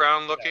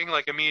background looking.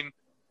 Like, I mean,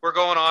 we're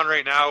going on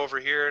right now over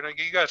here, and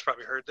you guys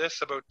probably heard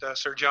this about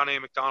Sir John A.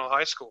 Macdonald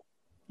High School,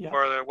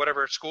 or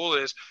whatever school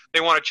it is.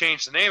 They want to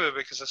change the name of it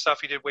because of stuff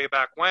he did way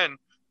back when,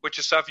 which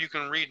is stuff you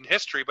can read in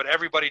history, but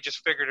everybody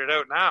just figured it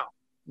out now.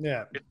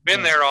 Yeah. It's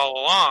been there all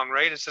along,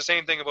 right? It's the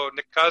same thing about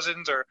Nick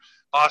Cousins or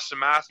Austin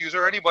Matthews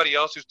or anybody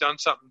else who's done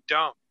something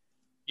dumb.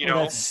 You know,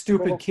 that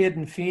stupid kid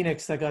in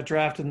Phoenix that got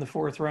drafted in the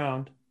 4th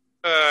round.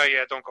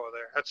 Yeah, don't go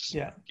there.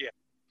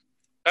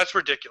 That's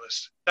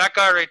ridiculous. That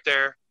guy right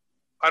there,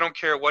 I don't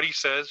care what he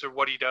says or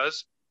what he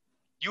does.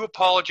 You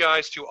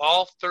apologize to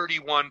all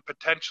 31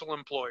 potential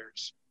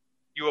employers.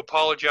 You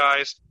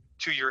apologize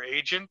to your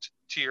agent,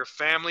 to your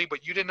family,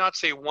 but you did not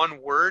say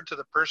one word to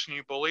the person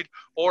you bullied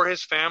or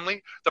his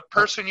family. The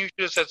person you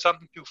should have said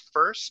something to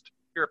first,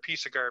 you're a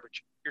piece of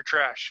garbage. You're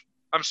trash.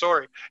 I'm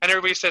sorry. And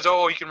everybody says,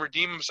 oh, he can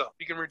redeem himself.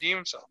 He can redeem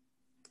himself.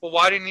 Well,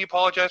 why didn't he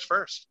apologize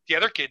first? The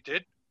other kid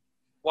did.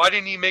 Why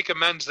didn't he make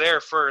amends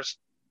there first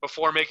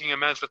before making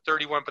amends with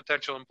 31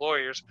 potential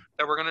employers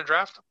that were going to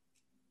draft him?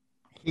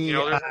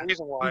 There's a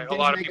reason why a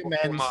lot of people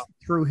pull him up.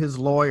 Through his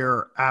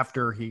lawyer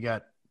after he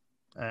got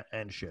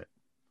and shit.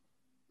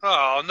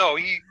 Oh, no,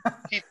 he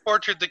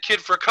tortured the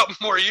kid for a couple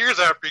more years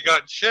after he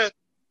got in shit.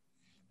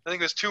 I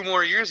think it was 2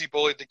 more years he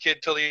bullied the kid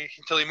until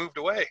he moved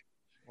away.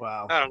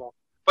 Wow. I don't know.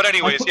 But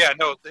anyways,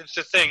 it's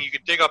the thing. You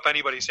could dig up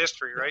anybody's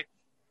history, right?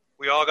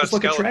 We all got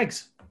skeletons. Look at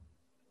Tregs.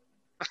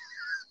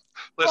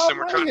 Listen,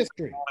 we're trying to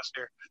be honest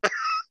here.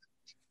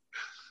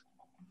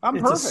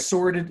 It's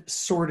a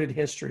sordid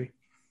history.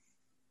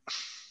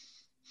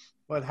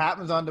 What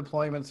happens on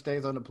deployment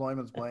stays on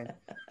deployment's plane.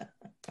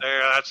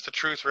 That's the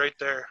truth right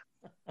there.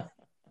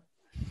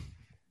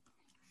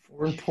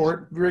 Foreign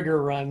port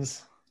rigger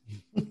runs.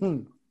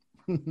 Anyway.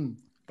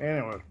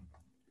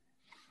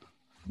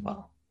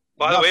 Wow.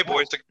 By the way,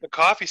 boys, the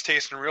coffee's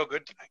tasting real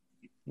good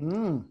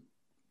tonight.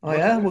 Oh,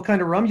 yeah? What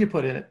kind of rum you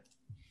put in it?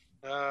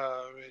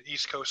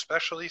 East Coast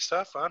specialty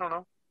stuff. I don't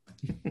know.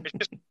 It's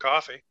just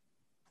coffee.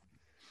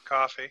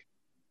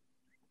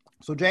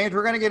 So, James,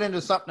 we're going to get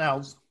into something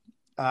else.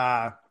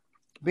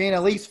 Being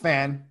a Leafs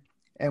fan,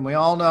 and we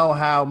all know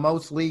how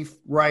most Leaf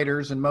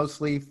writers and most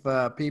Leaf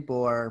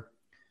people are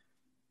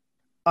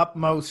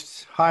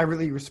utmost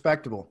highly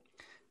respectable.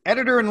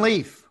 Editor in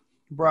Leaf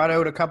brought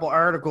out a couple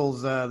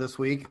articles this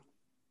week.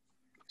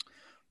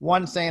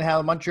 One saying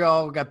how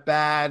Montreal got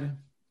bad,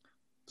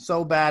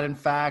 so bad, in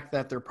fact,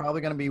 that they're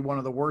probably going to be one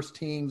of the worst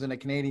teams in the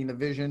Canadian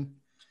division,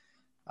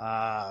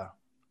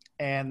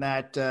 and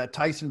that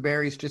Tyson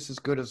Barrie's just as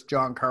good as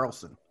John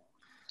Carlson.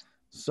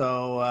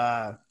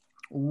 So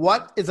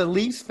what is a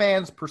Leafs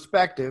fan's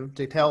perspective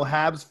to tell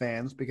Habs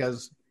fans,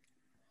 because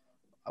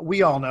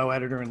we all know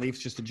Editor in Leaf's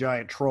just a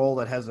giant troll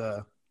that has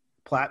a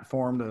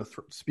platform to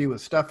spew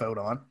his stuff out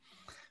on.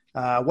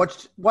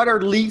 What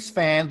are Leafs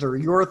fans or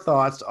your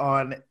thoughts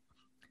on,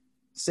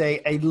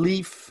 say, a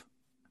Leaf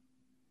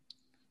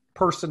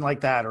person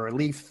like that, or a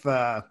Leaf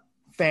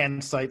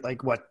fan site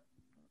like what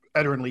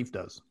Editor in Leaf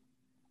does?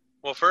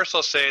 Well, first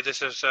I'll say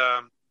this is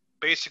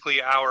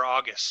basically our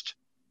August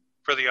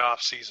for the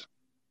off season.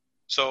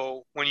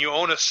 So when you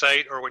own a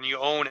site or when you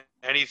own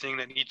anything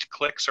that needs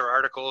clicks or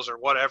articles or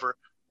whatever,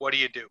 what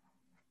do?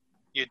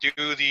 You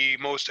do the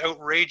most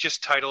outrageous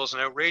titles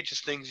and outrageous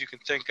things you can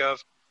think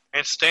of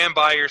and stand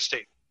by your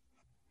statement.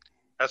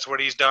 That's what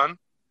he's done.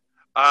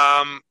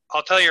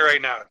 I'll tell you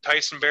right now,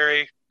 Tyson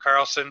Barrie,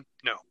 Karlsson,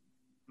 no.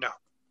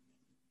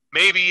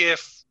 Maybe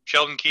if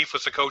Sheldon Keefe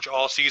was the coach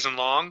all season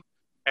long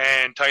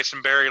and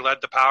Tyson Barrie led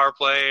the power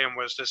play and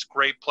was this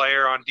great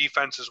player on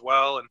defense as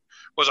well and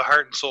was a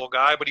heart and soul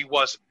guy, but he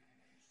wasn't.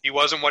 He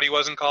wasn't what he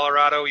was in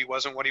Colorado. He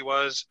wasn't what he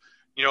was,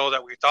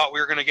 that we thought we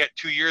were going to get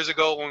 2 years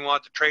ago when we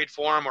wanted to trade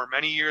for him, or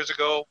many years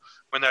ago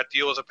when that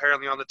deal was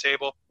apparently on the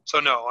table. So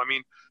no, I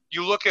mean,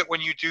 you look at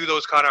when you do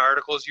those kind of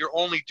articles, you're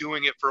only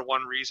doing it for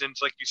one reason.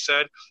 It's like you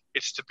said,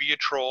 it's to be a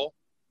troll.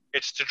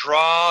 It's to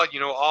draw,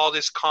 all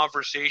this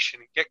conversation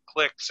and get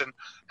clicks and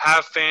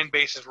have fan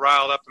bases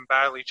riled up and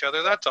battle each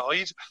other. That's all.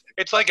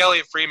 It's like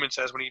Elliot Friedman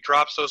says when he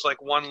drops those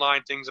like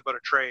one-line things about a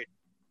trade.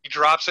 He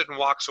drops it and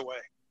walks away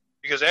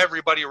because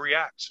everybody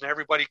reacts and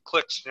everybody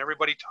clicks and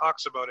everybody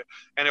talks about it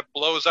and it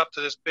blows up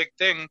to this big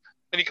thing.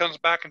 Then he comes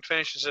back and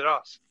finishes it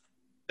off.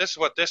 This is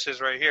what this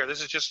is right here.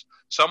 This is just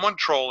someone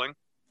trolling,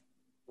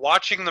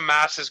 watching the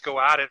masses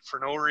go at it for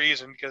no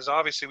reason, because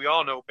obviously we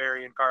all know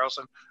Barrie and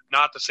Karlsson,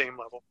 not the same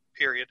level,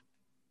 period.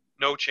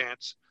 No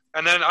chance.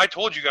 And then I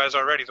told you guys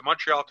already, the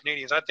Montreal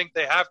Canadiens, I think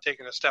they have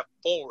taken a step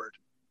forward,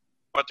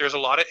 but there's a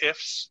lot of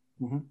ifs.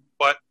 Mm-hmm.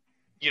 But,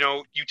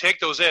 you take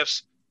those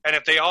ifs, and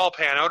if they all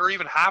pan out, or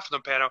even half of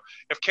them pan out,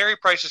 if Carey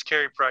Price is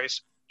Carey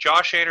Price,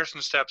 Josh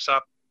Anderson steps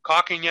up,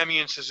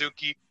 Kotkaniemi and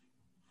Suzuki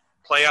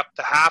play up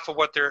to half of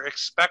what they're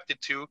expected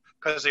to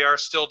because they are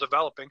still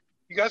developing,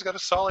 you guys got a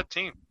solid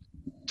team.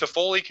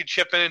 Toffoli can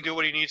chip in and do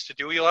what he needs to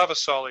do. He'll have a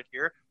solid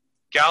year.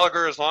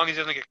 Gallagher, as long as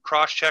he doesn't get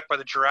cross-checked by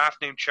the giraffe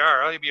named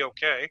Chara, he'll be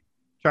okay.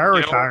 Chara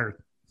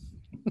retired.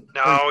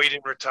 No, he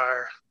didn't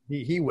retire.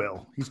 He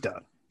will. He's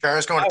done.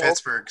 Chara's going to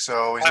Pittsburgh,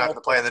 so he's not going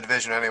to play in the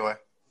division anyway.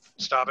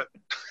 Stop it.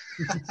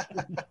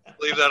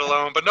 Leave that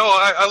alone. But no,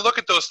 I look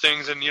at those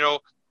things, and,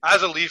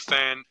 as a Leaf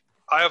fan,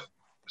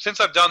 since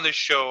I've done this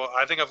show,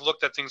 I think I've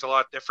looked at things a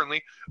lot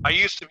differently. I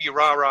used to be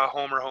rah-rah,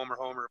 homer,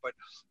 but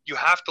you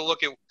have to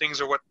look at things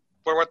for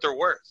what they're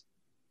worth.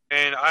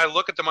 And I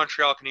look at the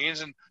Montreal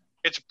Canadiens, and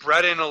it's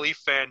bred in a Leaf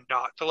fan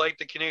not to like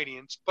the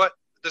Canadiens. But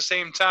at the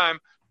same time,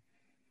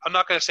 I'm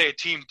not going to say a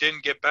team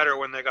didn't get better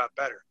when they got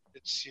better.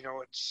 It's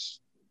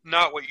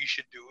not what you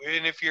should do.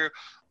 And if you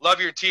love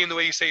your team the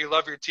way you say you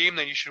love your team,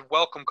 then you should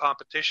welcome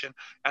competition.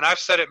 And I've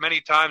said it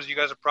many times. You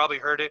guys have probably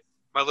heard it.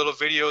 My little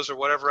videos or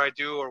whatever I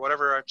do or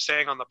whatever I'm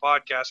saying on the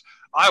podcast,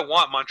 I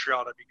want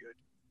Montreal to be good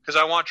because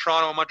I want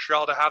Toronto and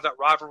Montreal to have that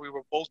rivalry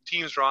where both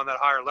teams are on that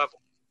higher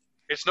level.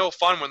 It's no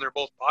fun when they're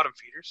both bottom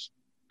feeders.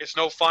 It's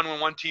no fun when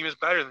one team is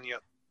better than the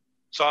other.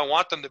 So I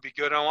want them to be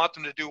good. I want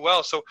them to do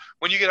well. So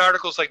when you get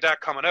articles like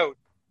that coming out,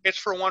 it's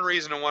for one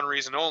reason and one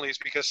reason only. It's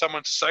because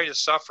someone's site is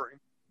suffering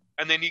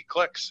and they need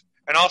clicks.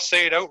 And I'll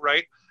say it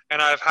outright,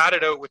 and I've had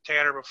it out with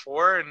Tanner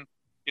before, and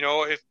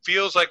it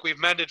feels like we've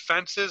mended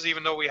fences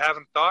even though we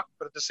haven't talked.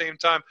 But at the same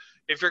time,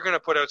 if you're going to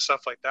put out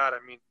stuff like that,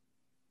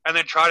 and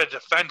then try to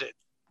defend it,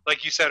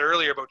 like you said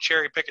earlier about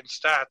cherry-picking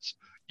stats,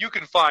 you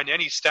can find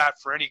any stat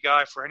for any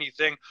guy, for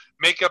anything,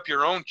 make up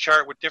your own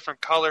chart with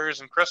different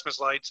colors and Christmas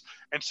lights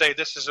and say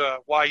this is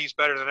why he's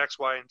better than X,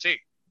 Y, and Z.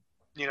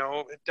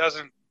 It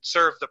doesn't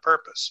serve the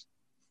purpose.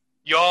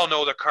 You all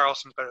know that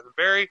Karlsson's better than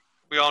Barrie.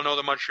 We all know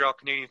the Montreal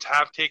Canadiens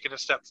have taken a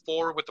step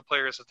forward with the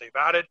players that they've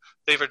added.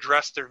 They've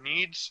addressed their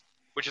needs,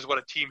 which is what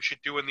a team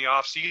should do in the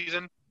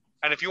offseason.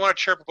 And if you want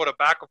to chirp about a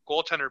backup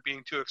goaltender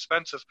being too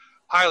expensive,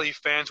 Leaf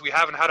fans, we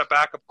haven't had a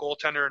backup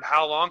goaltender in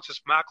how long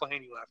since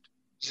McElhinney left?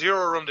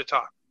 Zero room to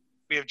talk.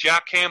 We have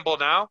Jack Campbell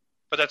now,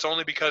 but that's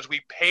only because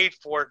we paid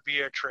for it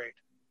via trade.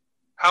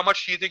 How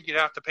much do you think you'd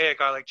have to pay a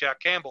guy like Jack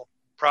Campbell?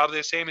 Probably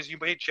the same as you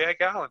paid Jack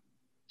Allen.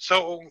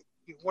 So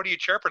what are you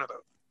chirping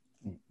about?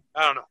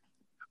 I don't know.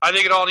 I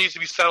think it all needs to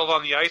be settled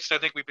on the ice, and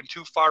I think we've been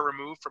too far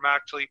removed from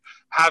actually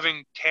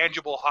having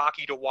tangible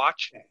hockey to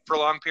watch for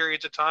long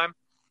periods of time,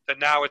 that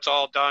now it's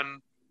all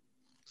done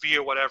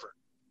via whatever.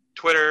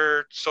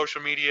 Twitter,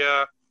 social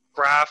media,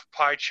 graph,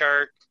 pie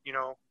chart,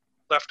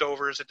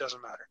 leftovers, it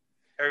doesn't matter.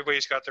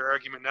 Everybody's got their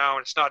argument now,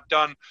 and it's not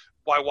done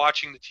by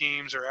watching the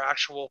teams or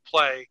actual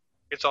play.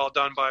 It's all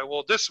done by,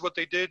 well, this is what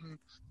they did in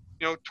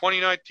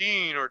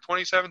 2019 or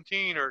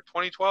 2017 or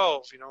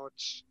 2012.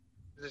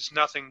 It's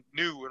nothing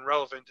new and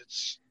relevant.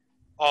 It's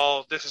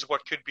all this is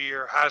what could be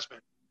or has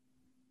been.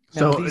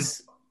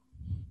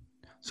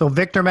 So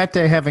Victor Mete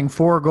having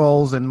 4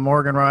 goals and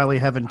Morgan Rielly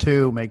having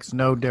 2 makes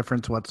no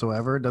difference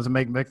whatsoever. It doesn't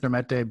make Victor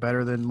Mete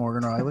better than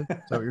Morgan Rielly. Is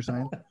that what you're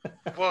saying?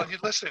 Well,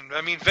 listen.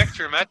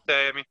 Victor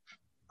Mete.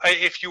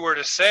 If you were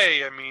to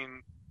say,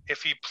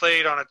 if he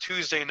played on a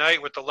Tuesday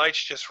night with the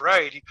lights just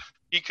right,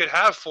 he could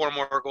have 4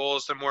 more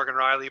goals than Morgan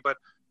Rielly, but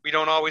we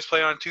don't always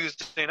play on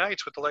Tuesday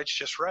nights with the lights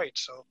just right.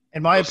 So,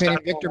 in my opinion,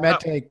 Victor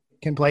Mete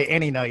can play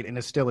any night and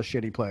is still a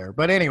shitty player.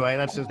 But anyway,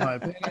 that's just my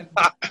opinion.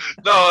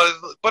 No,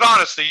 but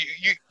honestly,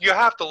 you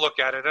have to look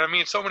at it.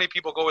 So many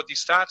people go with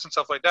these stats and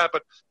stuff like that,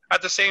 but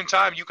at the same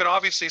time, you can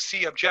obviously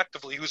see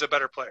objectively who's a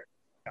better player.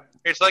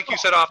 It's like you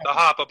said off the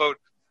hop about,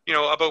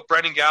 about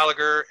Brendan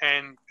Gallagher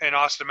and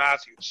Austin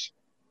Matthews.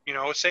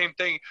 Same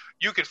thing.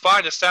 You could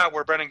find a stat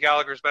where Brendan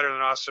Gallagher is better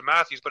than Austin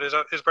Matthews, but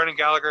is Brendan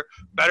Gallagher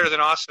better than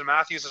Austin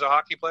Matthews as a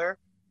hockey player?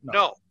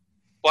 No.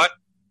 But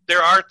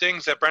there are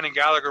things that Brendan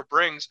Gallagher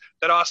brings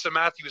that Austin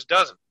Matthews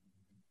doesn't.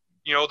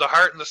 The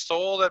heart and the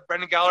soul that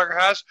Brendan Gallagher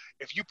has,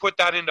 if you put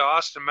that into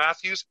Austin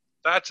Matthews,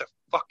 that's a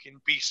fucking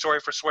beast. Sorry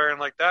for swearing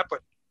like that, but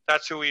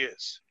that's who he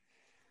is.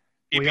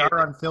 We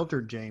are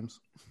unfiltered, James.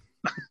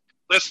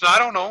 Listen, I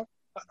don't know.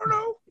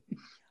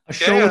 A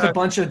show with a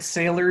bunch of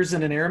sailors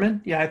and an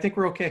airman? Yeah, I think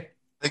we're okay.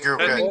 I think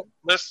you're okay.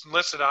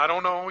 Listen, I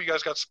don't know. You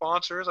guys got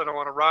sponsors. I don't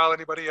want to rile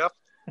anybody up.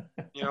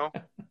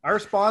 Our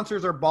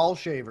sponsors are ball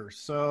shavers,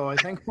 so I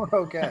think we're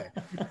okay.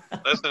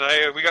 Listen,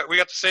 we got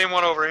the same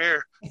one over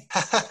here.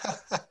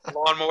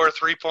 Lawnmower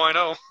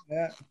 3.0.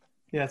 Yeah,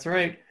 that's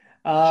right.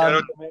 Shout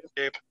out to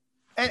Manscaped.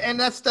 And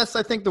that's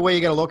I think the way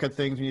you got to look at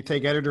things when you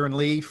take Editor and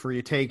Leaf, or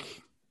you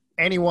take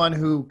anyone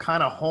who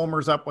kind of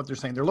homers up what they're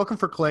saying. They're looking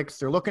for clicks.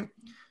 They're looking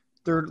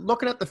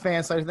at the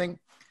fan side of thing,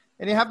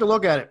 and you have to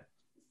look at it.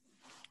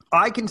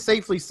 I can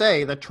safely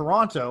say that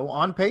Toronto,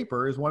 on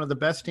paper, is one of the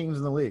best teams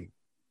in the league.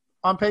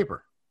 On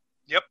paper.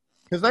 Yep.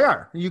 Because they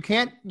are. You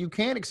can't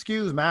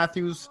excuse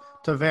Matthews,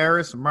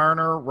 Tavares,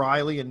 Marner,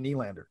 Riley, and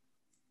Nylander.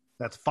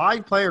 That's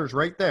 5 players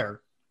right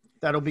there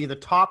that'll be the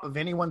top of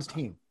anyone's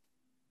team.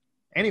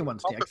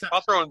 Anyone's team.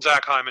 I'll throw in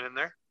Zach Hyman in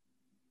there.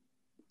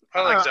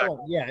 I like Zach.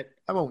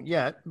 I won't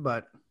yet,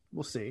 but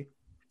we'll see.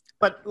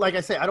 But like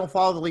I say, I don't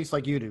follow the Leafs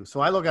like you do. So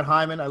I look at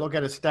Hyman, I look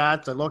at his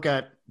stats, I look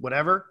at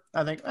whatever.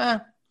 I think,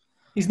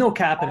 he's no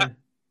captain.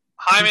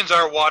 Hyman's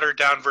our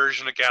watered-down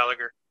version of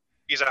Gallagher.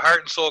 He's a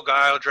heart and soul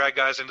guy. He'll drag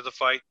guys into the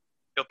fight.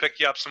 He'll pick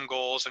you up some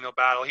goals, and he'll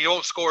battle. He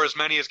won't score as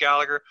many as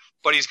Gallagher,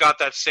 but he's got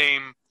that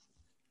same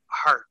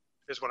heart,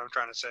 is what I'm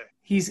trying to say.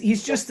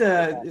 He's just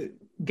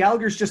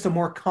Gallagher's just a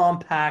more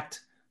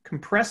compact,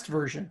 compressed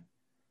version.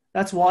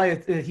 That's why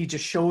he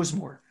just shows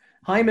more.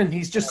 Hyman,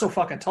 he's just so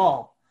fucking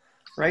tall,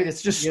 right?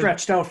 It's just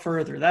stretched out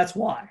further. That's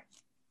why.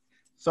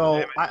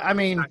 So, I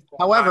mean,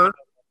 however,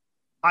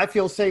 I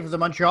feel safe as a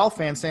Montreal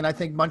fan saying I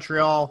think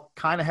Montreal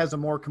kind of has a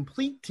more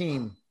complete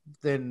team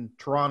than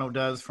Toronto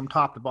does from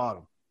top to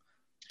bottom.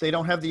 They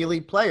don't have the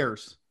elite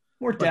players.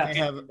 More depth. They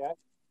have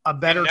a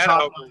better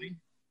top line.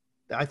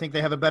 I think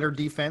they have a better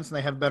defense and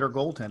they have better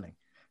goaltending.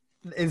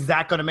 Is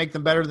that going to make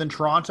them better than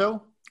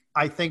Toronto?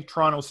 I think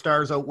Toronto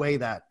Stars outweigh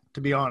that,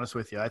 to be honest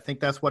with you. I think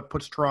that's what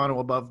puts Toronto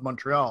above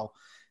Montreal,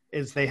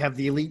 is they have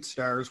the elite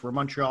stars where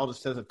Montreal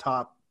just has a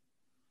top.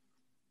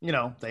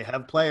 They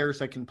have players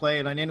that can play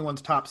it on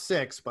anyone's top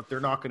 6, but they're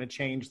not going to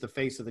change the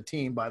face of the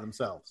team by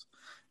themselves,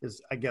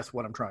 is I guess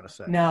what I'm trying to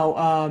say.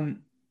 Now,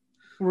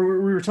 we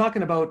were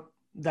talking about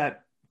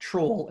that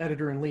troll,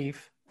 Editor and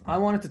Leaf. I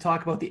wanted to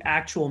talk about the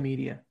actual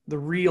media, the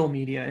real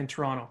media in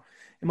Toronto.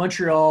 In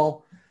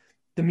Montreal,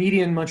 the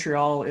media in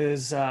Montreal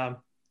is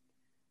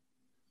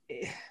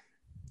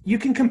you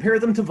can compare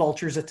them to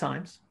vultures at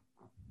times.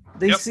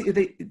 They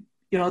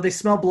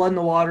smell blood in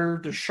the water.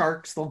 There's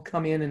sharks. They'll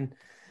come in and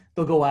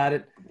they'll go at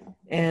it.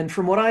 And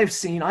from what I've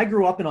seen, I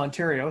grew up in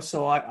Ontario,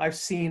 so I've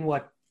seen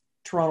what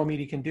Toronto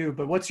media can do.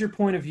 But what's your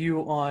point of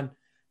view on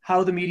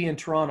how the media in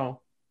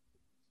Toronto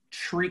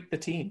treat the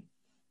team?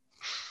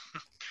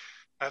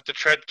 I have to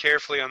tread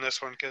carefully on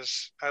this one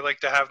because I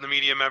like to have the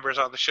media members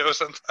on the show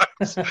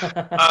sometimes.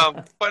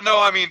 But no,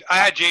 I mean, I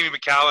had Jamie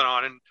McCallum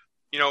on, and,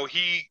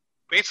 he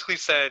basically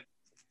said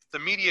the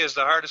media is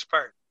the hardest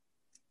part.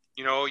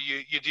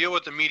 You deal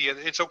with the media.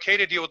 It's okay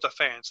to deal with the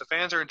fans. The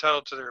fans are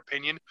entitled to their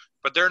opinion,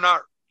 but they're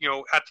not,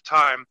 at the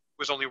time it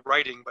was only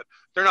writing, but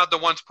they're not the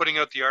ones putting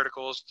out the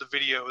articles, the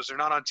videos. They're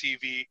not on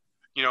TV.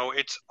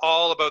 It's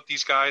all about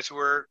these guys who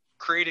are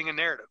creating a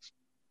narrative.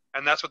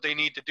 And that's what they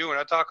need to do. And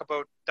I talk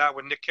about that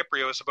with Nick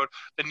Kypreos about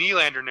the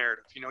Nylander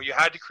narrative. You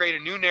had to create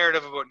a new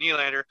narrative about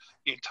Nylander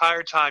the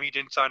entire time he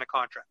didn't sign a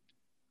contract.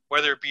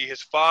 Whether it be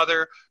his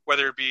father,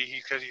 whether it be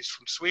because he's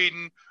from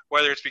Sweden,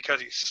 whether it's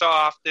because he's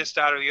soft, this,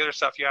 that, or the other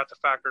stuff, you have to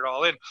factor it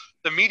all in.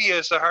 The media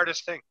is the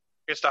hardest thing.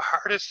 It's the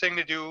hardest thing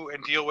to do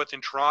and deal with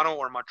in Toronto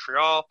or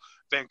Montreal,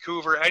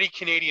 Vancouver, any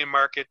Canadian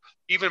market,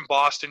 even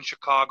Boston,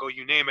 Chicago,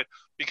 you name it,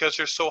 because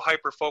they're so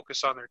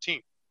hyper-focused on their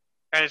team.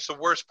 And it's the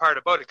worst part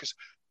about it because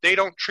they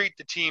don't treat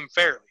the team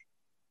fairly,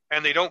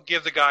 and they don't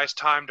give the guys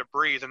time to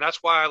breathe. And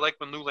that's why I like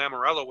when Lou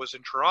Lamoriello was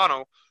in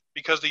Toronto,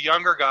 because the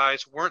younger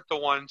guys weren't the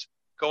ones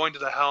going to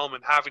the helm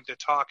and having to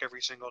talk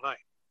every single night.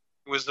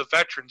 It was the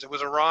veterans. It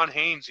was a Ron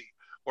Hainsey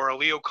or a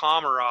Leo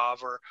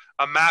Komarov or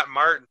a Matt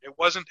Martin. It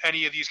wasn't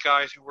any of these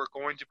guys who were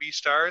going to be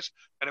stars,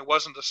 and it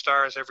wasn't the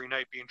stars every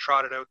night being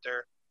trotted out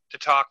there to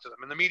talk to them.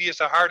 And the media is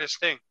the hardest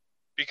thing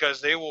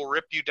because they will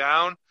rip you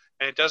down,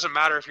 and it doesn't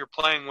matter if you're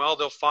playing well.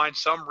 They'll find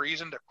some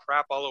reason to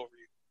crap all over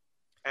you.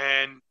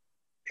 And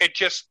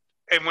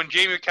when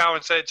Jamie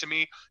McCowan said to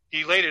me,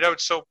 he laid it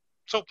out so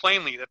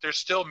plainly that there's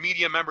still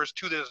media members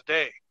to this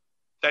day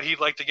that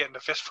he'd like to get in a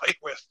fist fight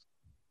with,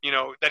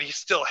 that he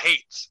still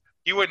hates.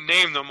 He wouldn't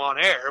name them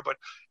on air, but,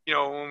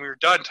 when we were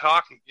done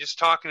talking, just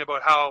talking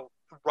about how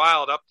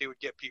riled up they would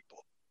get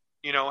people.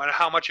 you know, and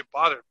how much it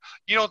bothered him.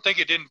 You don't think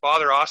it didn't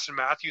bother Austin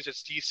Matthews that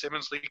Steve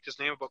Simmons leaked his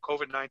name about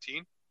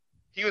COVID-19?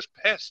 He was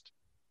pissed.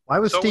 Why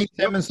was Steve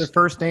Simmons the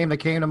first name that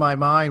came to my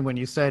mind when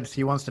you said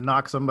he wants to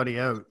knock somebody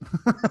out?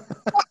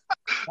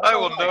 I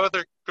will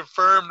neither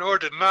confirm nor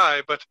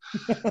deny, but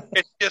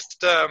it's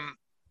just,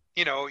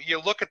 you know,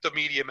 you look at the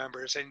media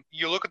members and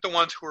you look at the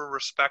ones who are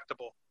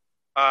respectable.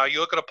 You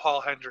look at a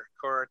Paul Hendrick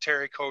or a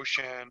Terry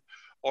Koshan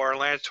or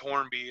Lance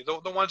Hornby,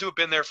 the ones who have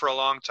been there for a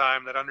long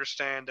time that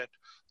understand that,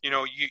 you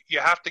know, you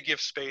have to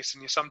give space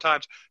and you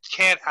sometimes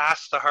can't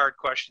ask the hard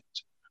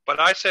questions. But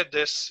I said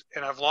this,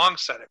 and I've long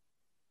said it.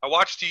 I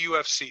watched the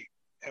UFC,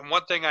 and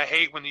one thing I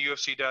hate when the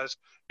UFC does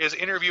is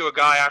interview a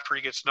guy after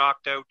he gets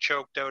knocked out,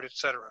 choked out,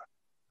 etc.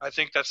 I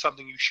think that's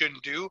something you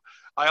shouldn't do.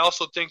 I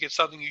also think it's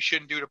something you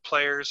shouldn't do to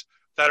players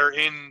that are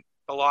in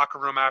the locker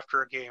room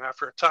after a game,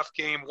 after a tough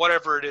game,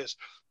 whatever it is,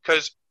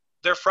 because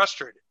they're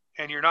frustrated,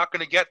 and you're not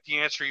going to get the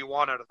answer you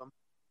want out of them.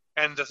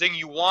 And the thing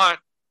you want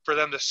for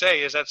them to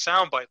say is that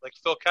soundbite, like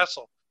Phil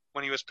Kessel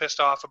when he was pissed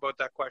off about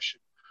that question,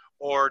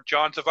 or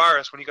John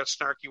Tavares when he got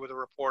snarky with a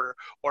reporter,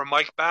 or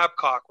Mike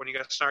Babcock when he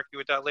got snarky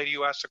with that lady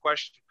who asked the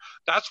question.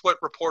 That's what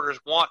reporters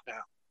want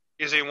now,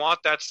 is they want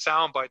that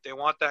soundbite. They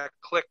want that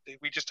click.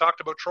 We just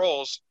talked about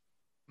trolls.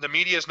 The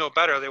media is no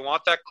better. They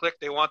want that click.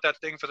 They want that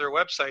thing for their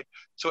website,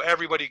 so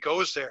everybody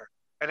goes there,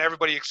 and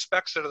everybody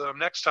expects it of them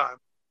next time.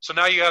 So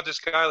now you have this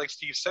guy like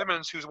Steve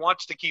Simmons who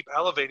wants to keep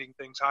elevating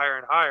things higher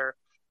and higher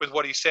with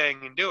what he's saying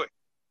and doing.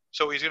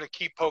 So he's going to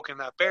keep poking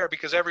that bear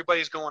because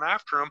everybody's going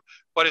after him,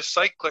 but his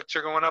site clicks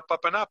are going up,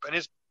 and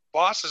his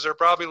bosses are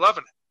probably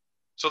loving it.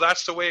 So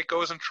that's the way it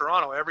goes in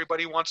Toronto.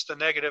 Everybody wants the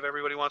negative.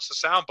 Everybody wants the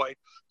soundbite.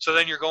 So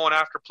then you're going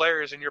after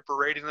players and you're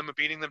berating them and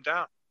beating them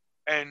down.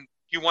 And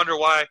you wonder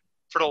why,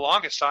 for the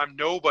longest time,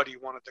 nobody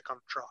wanted to come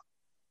to Toronto.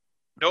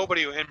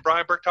 Nobody. And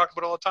Brian Burke talked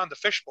about it all the time, the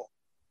fishbowl,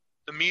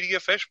 the media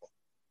fishbowl.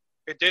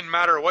 It didn't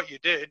matter what you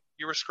did.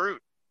 You were screwed.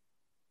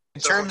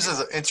 In terms of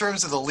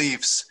the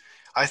Leafs,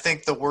 I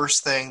think the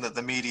worst thing that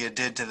the media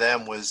did to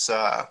them was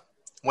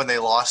when they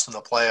lost in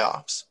the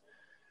playoffs.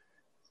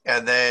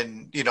 And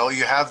then, you know,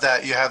 you have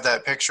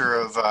that picture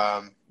of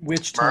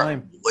which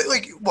time?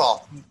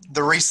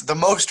 The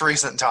most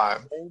recent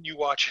time. You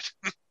watch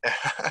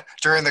it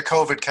during the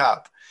COVID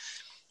Cup.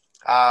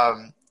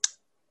 And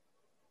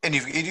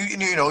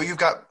you've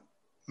got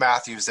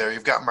Matthews there,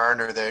 you've got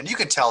Marner there, and you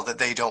can tell that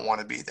they don't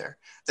want to be there.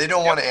 They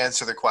don't want to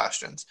answer the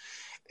questions.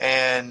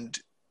 And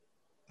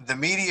the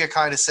media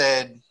kind of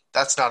said,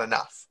 that's not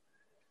enough.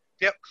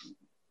 Yep.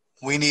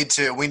 We need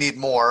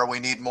more. We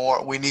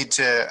need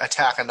to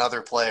attack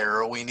another player,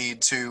 or we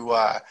need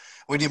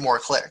more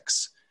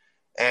clicks.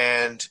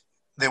 And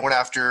they went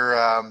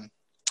after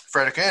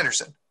Frederik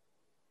Andersen.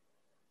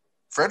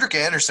 Frederik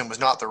Andersen was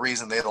not the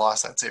reason they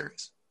lost that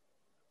series.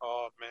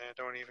 Oh man,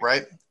 don't even.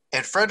 Right?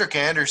 And Frederik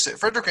Andersen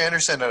had a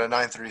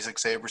 .936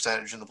 save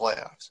percentage in the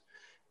playoffs.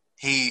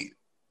 He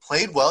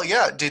played well.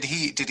 Yeah. Did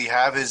he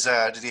have his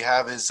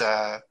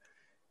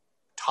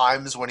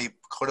times when he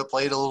could have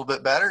played a little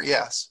bit better?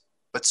 Yes.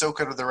 But so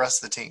could have the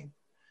rest of the team.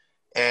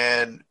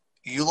 And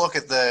you look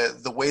at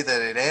the way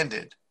that it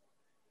ended.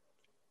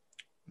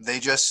 They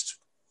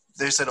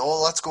said,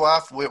 "Oh, let's go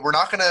off. We're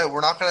not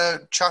gonna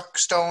chuck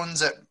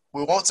stones at.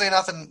 We won't say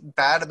nothing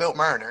bad about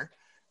Marner.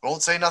 We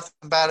won't say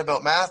nothing bad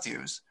about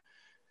Matthews.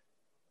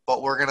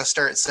 But we're gonna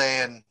start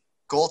saying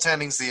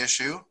goaltending's the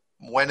issue.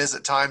 When is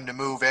it time to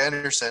move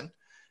Andersen?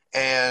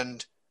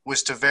 And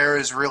was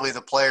Tavares really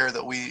the player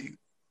that we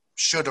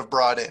should have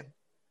brought in?"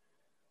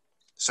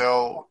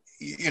 So,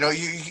 you know,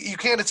 you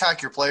can't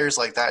attack your players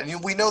like that.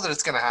 And we know that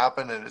it's going to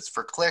happen, and it's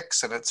for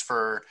clicks, and it's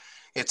for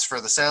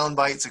the sound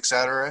bites,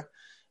 etc.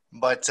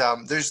 But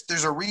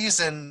there's a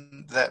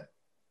reason that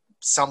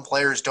some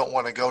players don't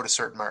want to go to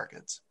certain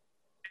markets.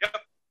 Yep.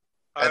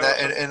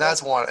 And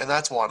that's one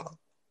of them.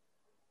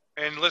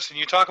 And listen,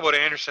 you talk about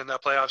Andersen,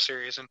 that playoff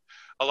series, and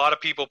a lot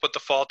of people put the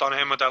fault on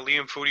him with that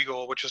Liam Foudy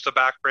goal, which was the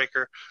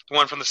backbreaker, the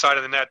one from the side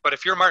of the net. But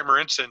if you're Martin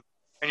Marincin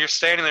and you're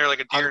standing there like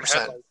a deer in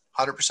headlights,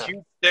 100%.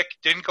 You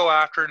didn't go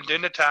after him,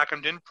 didn't attack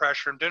him, didn't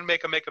pressure him, didn't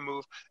make him make a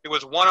move. It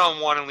was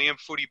one-on-one, and Liam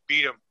Foudy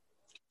beat him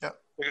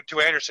to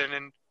Andersen.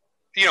 And,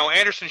 you know,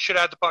 Andersen should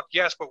have had the puck,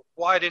 yes, but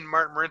why didn't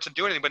Martin Marincin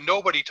do anything? But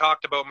nobody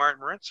talked about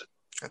Martin Marincin.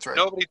 That's right.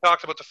 Nobody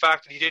talked about the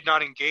fact that he did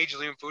not engage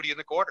Liam Foudy in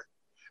the quarter.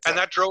 And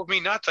that drove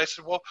me nuts. I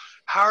said, well,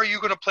 how are you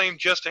going to play him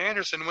just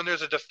Andersen when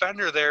there's a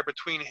defender there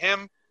between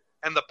him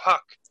and the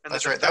puck? And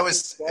that's right.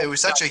 It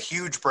was such a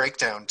huge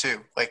breakdown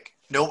too.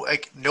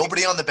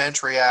 Nobody on the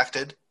bench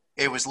reacted.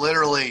 It was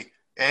literally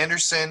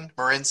Andersen,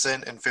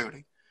 Marincin, and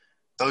Foudy.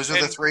 Those were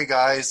the three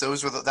guys. That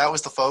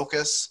was the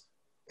focus,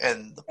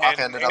 and the puck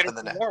ended up in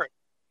the net.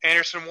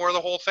 Andersen wore the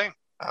whole thing.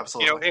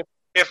 Absolutely. You know,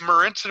 if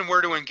Marincin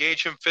were to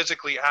engage him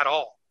physically at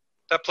all,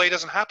 that play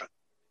doesn't happen.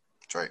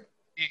 That's right.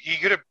 He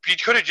could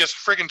have just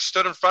friggin'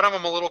 stood in front of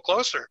him a little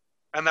closer,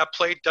 and that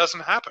play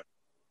doesn't happen.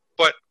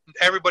 But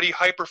everybody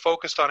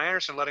hyper-focused on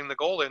Andersen letting the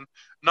goal in,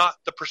 not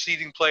the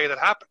preceding play that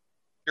happened.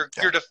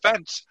 Your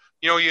defense,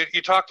 you know,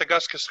 you talk to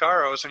Gus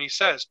Cascaros, and he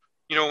says,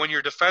 you know, when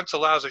your defense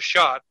allows a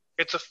shot,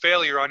 it's a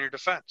failure on your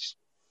defense.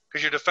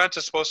 because your defense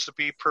is supposed to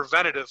be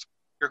preventative.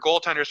 Your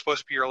goaltender is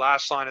supposed to be your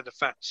last line of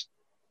defense.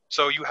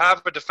 So you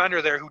have a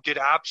defender there who did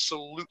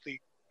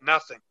absolutely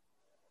nothing.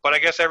 But I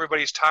guess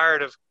everybody's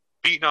tired of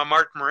beating on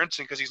Martin Marincin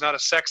because he's not a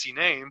sexy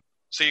name,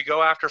 so you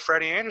go after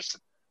Freddie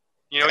Anderson.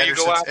 You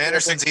go after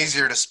Anderson's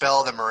easier to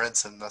spell than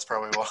Marincin. That's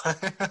probably why.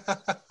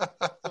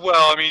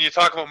 Well, I mean, you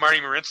talk about Marty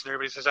Marincin,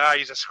 everybody says,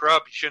 he's a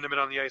scrub. He shouldn't have been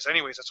on the ice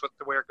anyways. That's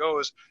the way it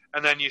goes.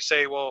 And then you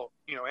say, well,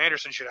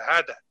 Anderson should have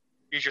had that.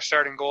 He's your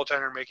starting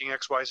goaltender making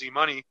XYZ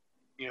money,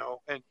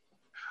 and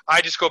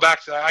I just go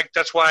back to that.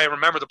 That's why I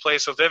remember the play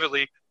so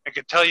vividly and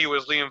could tell you it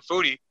was Liam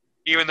Foudy,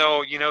 even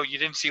though, you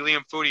didn't see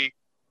Liam Foudy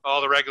all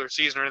the regular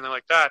season or anything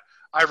like that.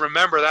 I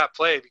remember that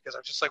play because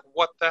I'm just like,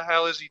 what the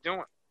hell is he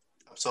doing?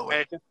 Absolutely.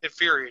 And it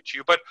infuriates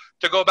you. But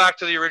to go back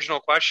to the original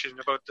question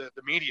about the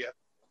media,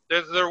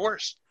 they're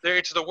worse.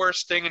 It's the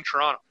worst thing in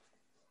Toronto.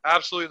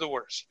 Absolutely the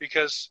worst.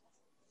 Because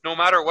no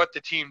matter what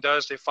the team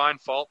does, they find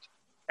fault.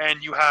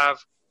 And you have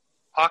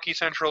Hockey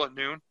Central at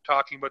noon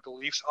talking about the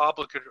Leafs,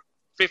 obligate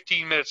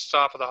 15 minutes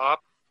top of the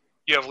hop.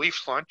 You have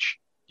Leafs lunch.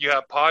 You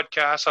have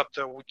podcasts up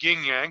to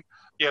yin yang.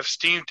 You have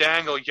Steve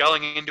Dangle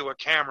yelling into a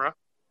camera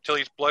till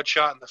he's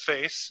bloodshot in the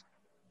face.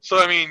 So,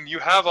 I mean, you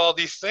have all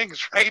these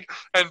things, right?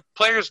 And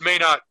players may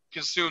not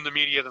consume the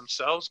media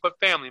themselves, but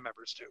family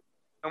members do.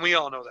 And we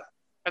all know that.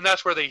 And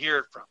that's where they hear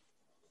it from.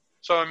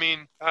 So, I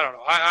mean, I don't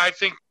know. I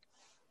think,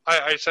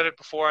 I said it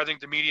before, I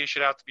think the media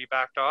should have to be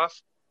backed off.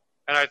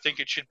 And I think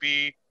it should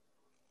be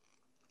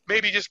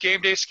maybe just game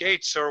day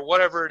skates or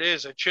whatever it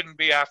is. It shouldn't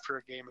be after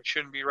a game. It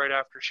shouldn't be right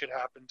after shit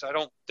happens. I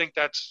don't think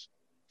that's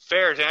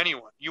fair to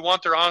anyone. You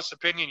want their honest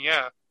opinion,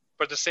 yeah.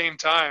 But at the same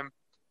time,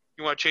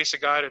 you want to chase a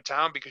guy out of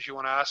town because you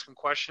want to ask him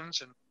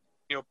questions and,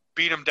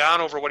 beat him down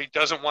over what he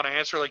doesn't want to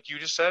answer, like you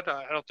just said.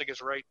 I don't think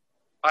it's right.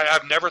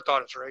 I've never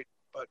thought it's right,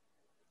 but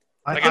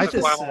I guess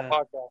that's why I'm on the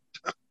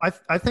podcast.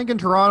 I think in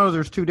Toronto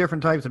there's two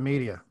different types of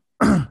media.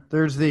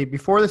 There's the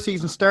before the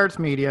season starts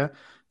media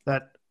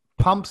that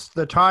pumps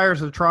the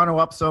tires of Toronto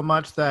up so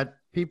much that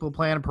people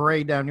plan a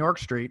parade down York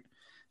Street.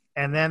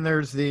 And then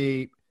there's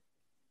the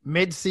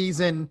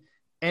mid-season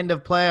end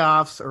of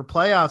playoffs or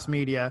playoffs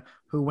media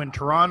who, when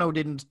Toronto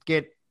didn't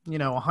get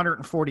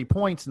 140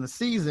 points in the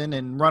season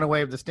and run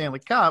away with the Stanley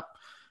Cup,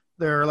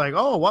 they're like,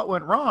 oh, what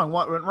went wrong?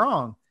 What went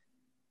wrong?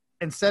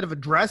 Instead of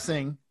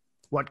addressing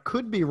what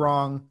could be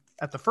wrong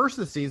at the first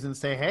of the season,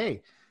 say,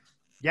 hey,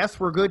 yes,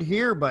 we're good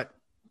here, but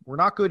we're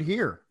not good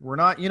here. We're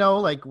not,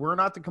 we're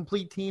not the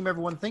complete team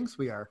everyone thinks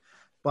we are.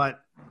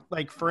 But,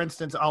 for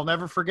instance, I'll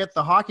never forget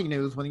the hockey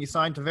news when he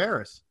signed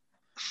Tavares.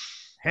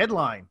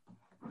 Headline,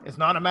 it's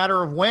not a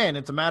matter of when,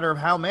 it's a matter of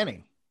how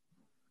many.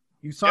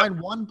 You signed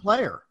one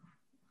player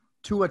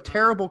to a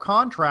terrible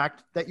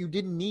contract that you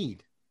didn't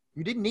need.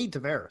 You didn't need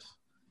Tavares.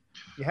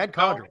 You had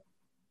Kadri.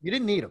 You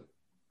didn't need him.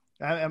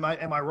 Am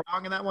I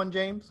wrong in that one,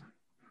 James?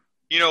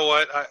 You know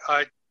what?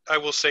 I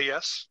will say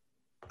yes.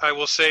 I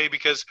will say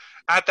because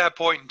at that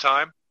point in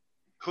time,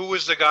 who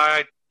was the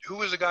guy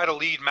to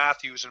lead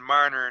Matthews and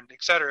Marner and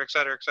et cetera, et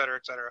cetera, et cetera,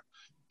 et cetera?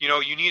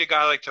 You need a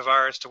guy like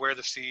Tavares to wear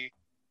the C,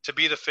 to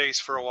be the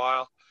face for a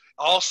while.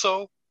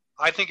 Also,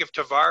 I think if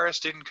Tavares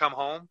didn't come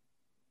home,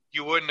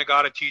 you wouldn't have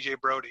got a TJ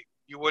Brody.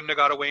 You wouldn't have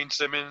got a Wayne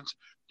Simmons.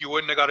 You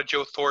wouldn't have got a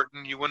Joe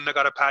Thornton. You wouldn't have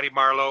got a Patty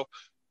Marleau.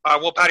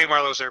 Patty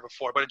Marleau was there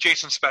before, but a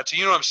Jason Spezza.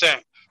 You know what I'm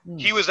saying?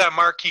 He was that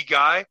marquee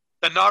guy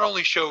that not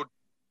only showed,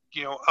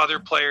 other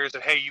players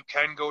that, hey, you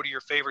can go to your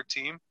favorite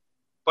team,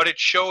 but it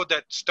showed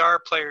that star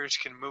players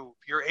can move.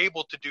 You're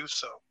able to do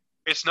so.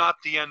 It's not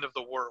the end of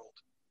the world,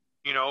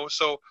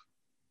 So,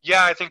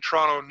 yeah, I think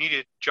Toronto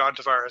needed John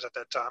Tavares at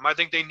that time. I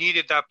think they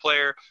needed that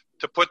player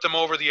to put them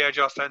over the edge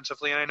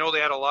offensively. And I know they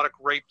had a lot of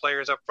great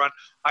players up front.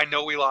 I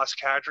know we lost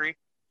Kadri,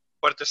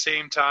 but at the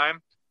same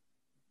time,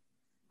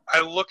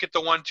 I look at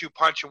the 1-2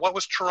 punch. And what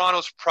was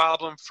Toronto's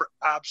problem for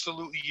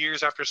absolutely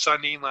years after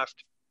Sundin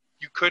left?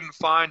 You couldn't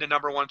find a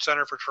number one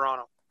center for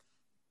Toronto.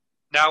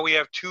 Now we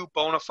have two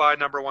bona fide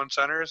number one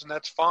centers, and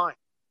that's fine.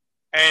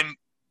 And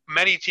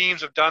many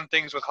teams have done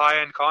things with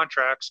high-end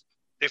contracts.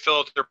 They fill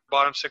out their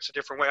bottom six a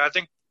different way. I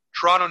think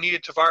Toronto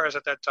needed Tavares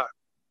at that time.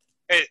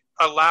 It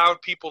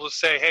allowed people to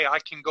say, hey, I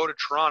can go to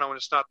Toronto and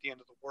it's not the end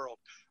of the world.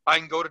 I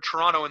can go to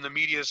Toronto and the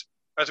media's,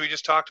 as we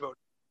just talked about,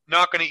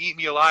 not going to eat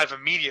me alive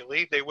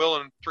immediately. They will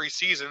in 3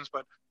 seasons,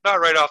 but not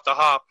right off the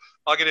hop.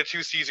 I'll get a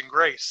 2-season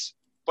grace.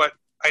 But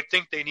I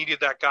think they needed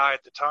that guy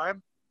at the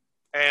time.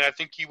 And I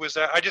think he was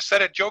 – I just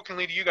said it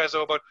jokingly to you guys,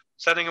 though, about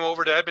sending him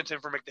over to Edmonton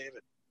for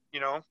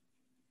McDavid.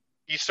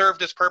 He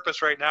served his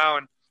purpose right now,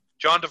 and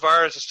John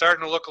Tavares is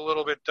starting to look a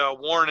little bit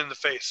worn in the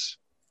face.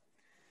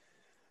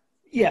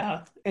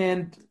 Yeah,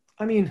 and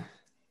I mean,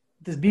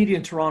 the media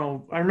in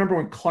Toronto, I remember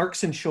when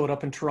Clarkson showed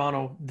up in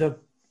Toronto,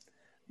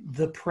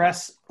 the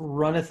press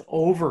runneth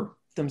over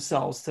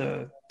themselves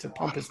to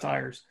pump his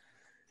tires.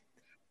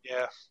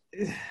 Yeah.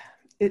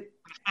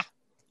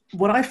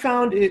 What I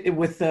found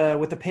with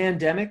the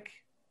pandemic,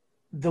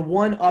 the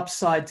one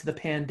upside to the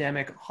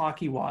pandemic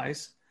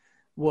hockey-wise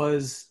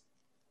was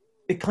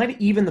it kind of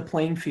evened the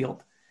playing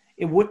field.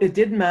 It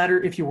didn't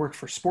matter if you worked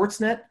for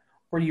Sportsnet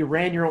or you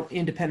ran your own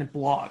independent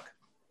blog.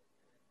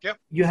 Yep.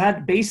 You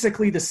had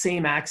basically the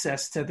same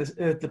access to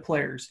the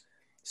players.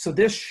 So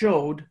this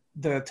showed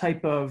the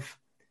type of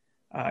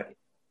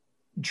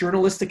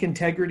journalistic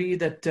integrity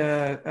that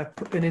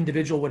an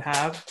individual would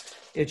have.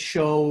 It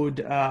showed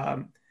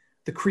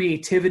the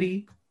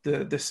creativity,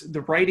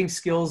 the writing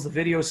skills, the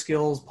video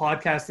skills,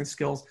 podcasting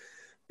skills.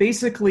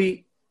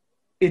 Basically,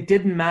 it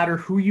didn't matter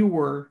who you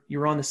were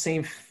on the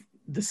same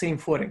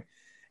footing.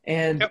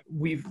 And Yep.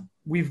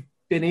 we've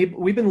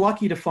been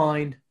lucky to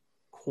find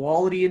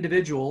quality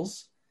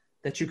individuals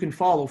that you can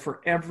follow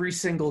for every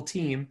single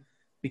team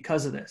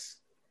because of this.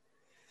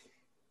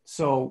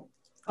 So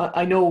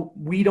I know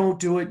we don't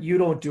do it, you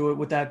don't do it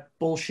with that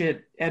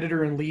bullshit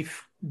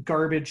editor-in-chief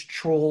garbage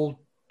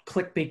troll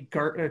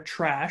clickbait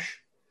trash.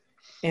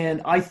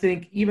 And I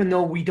think even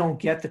though we don't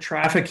get the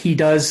traffic he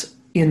does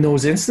in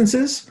those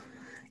instances,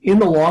 in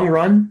the long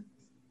run,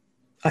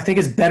 I think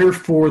it's better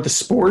for the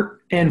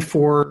sport and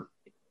for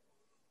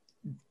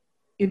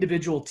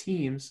individual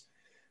teams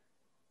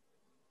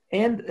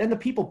and the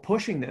people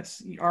pushing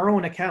this, our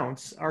own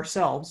accounts,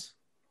 ourselves.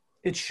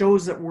 It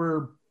shows that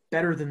we're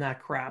better than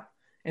that crap,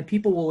 and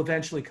people will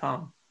eventually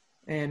come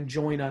and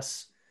join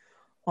us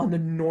on the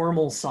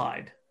normal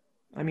side.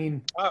 I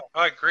mean,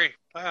 I agree.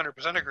 I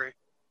 100% agree.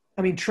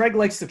 I mean, Treg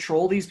likes to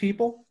troll these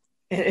people,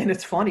 and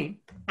it's funny.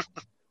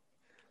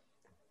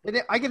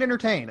 I get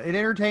entertained. It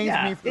entertains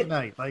me for the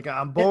night. Like,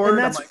 I'm bored.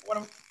 And I'm like, what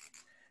am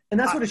And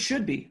that's what it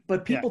should be.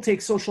 But people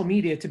take social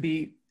media to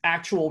be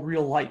actual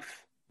real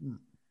life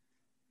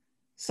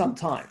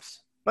sometimes.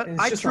 But And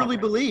it's I just truly not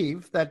right.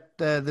 believe that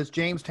this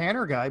James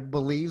Tanner guy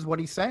believes what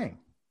he's saying.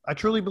 I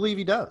truly believe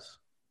he does.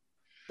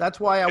 That's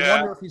why I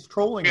wonder if he's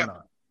trolling or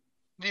not.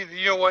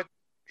 You know what?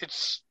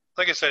 It's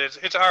like I said,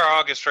 it's our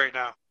August right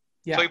now.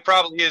 Yeah. So he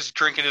probably is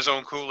drinking his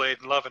own Kool-Aid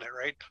and loving it,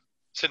 right?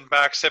 Sitting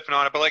back, sipping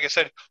on it. But like I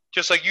said,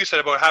 just like you said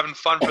about having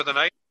fun for the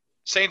night,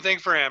 same thing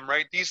for him,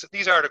 right?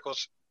 These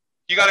articles,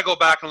 you got to go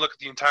back and look at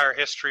the entire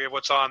history of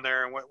what's on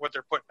there and what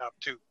they're putting up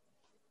too.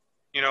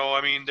 You know,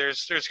 I mean,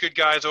 there's good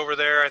guys over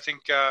there. I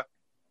think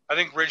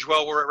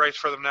Ridgewell writes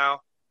for them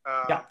now.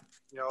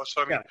 You know,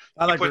 so I mean,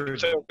 I like he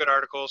puts out good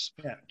articles.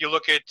 Yeah. You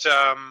look at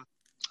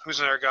who's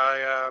another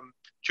guy,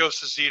 Joe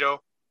Cizito.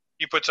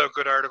 He puts out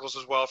good articles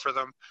as well for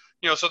them.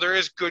 You know, so there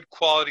is good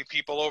quality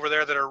people over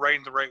there that are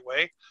writing the right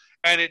way.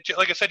 And it,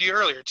 like I said to you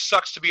earlier, it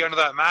sucks to be under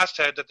that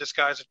masthead that this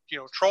guy's, you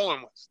know,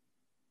 trolling with.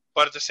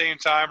 But at the same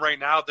time, right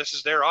now, this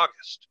is their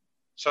August.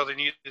 So they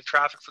need the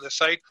traffic for the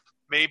site.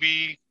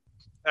 Maybe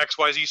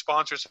XYZ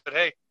sponsors said,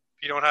 hey,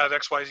 if you don't have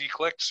XYZ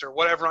clicks or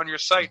whatever on your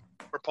site,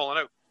 we're pulling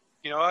out.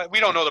 You know, we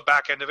don't know the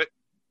back end of it.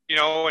 You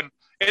know, and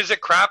is it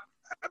crap?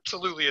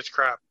 Absolutely it's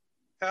crap.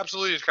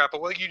 Absolutely it's crap.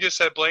 But like you just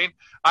said, Blaine,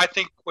 I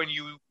think when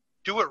you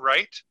do it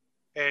right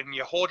and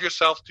you hold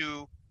yourself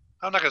to,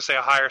 I'm not going to say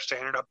a higher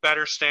standard, a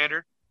better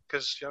standard,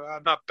 because you know,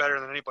 I'm not better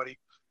than anybody,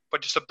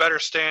 but just a better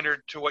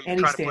standard to what you're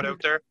trying to put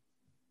out there.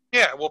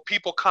 Yeah, well,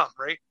 people come,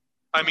 right?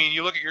 I mean,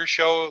 you look at your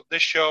show,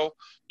 this show,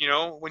 you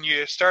know, when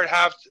you start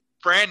have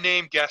brand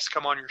name guests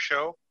come on your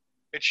show,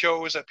 it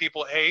shows that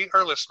people, A,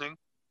 are listening,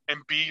 and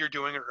B, you're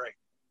doing it right.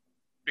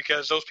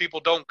 Because those people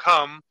don't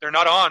come, they're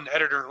not on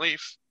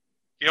Editor-in-Chief.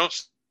 You don't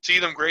see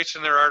them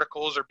gracing their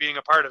articles or being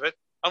a part of it,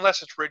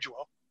 unless it's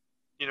Ridgewell,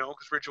 you know,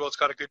 because Ridgewell's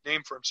got a good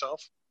name for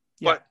himself.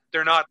 Yeah. But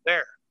they're not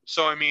there.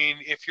 So, I mean,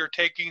 if you're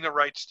taking the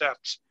right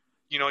steps,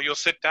 you know, you'll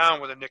sit down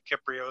with a Nick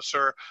Kiprios,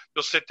 or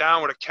you'll sit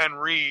down with a Ken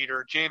Reed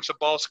or James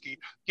Sabalski,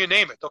 you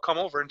name it. They'll come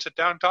over and sit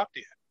down and talk to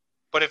you.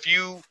 But if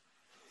you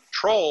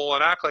troll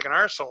and act like an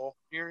arsehole,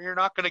 you're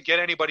not going to get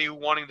anybody who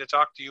wanting to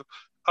talk to you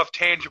of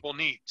tangible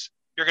needs.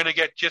 You're going to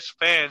get just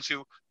fans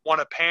who want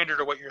to pander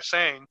to what you're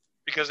saying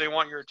because they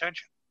want your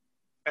attention.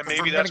 And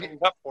maybe that's what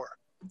he's up for.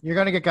 You're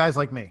going to get guys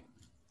like me.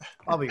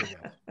 I'll be your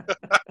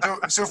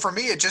guy. So for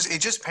me, it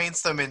just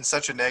paints them in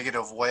such a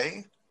negative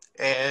way.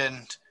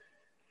 And,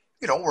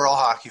 you know, we're all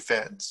hockey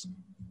fans.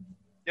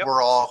 Yep.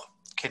 We're all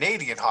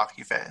Canadian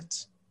hockey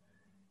fans.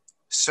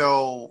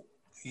 So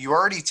you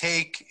already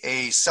take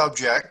a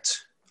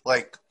subject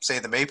like, say,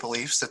 the Maple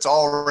Leafs that's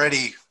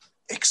already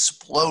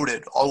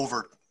exploded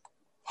over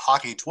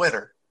hockey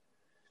Twitter,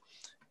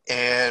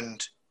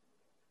 and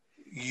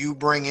you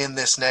bring in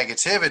this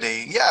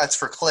negativity. Yeah, it's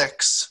for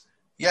clicks.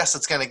 Yes,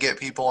 it's going to get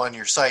people on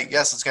your site.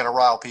 Yes, it's going to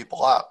rile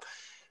people up.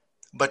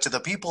 But to the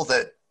people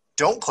that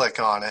don't click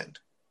on it,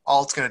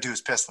 all it's going to do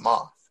is piss them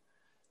off,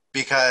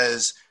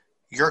 because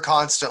you're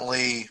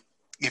constantly,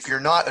 if you're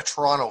not a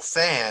Toronto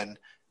fan,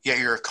 yet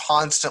you're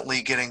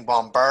constantly getting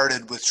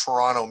bombarded with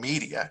Toronto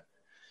media,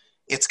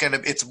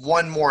 it's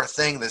one more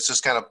thing that's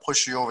just going to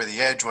push you over the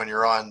edge when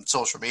you're on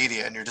social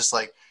media, and you're just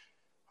like,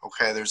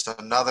 okay, there's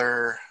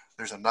another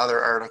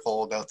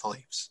article about the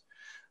Leafs.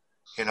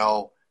 You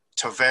know,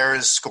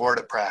 Tavares scored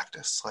at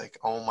practice. Like,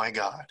 oh my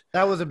God,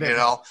 that was a big. You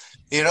know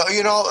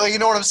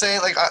what I'm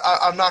saying? Like,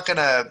 I'm not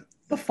gonna.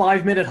 The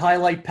 5-minute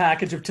highlight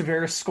package of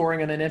Tavares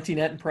scoring on an empty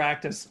net in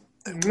practice.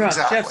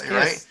 Exactly,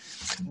 right?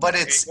 But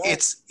it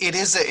is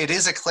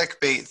a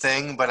clickbait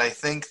thing. But I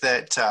think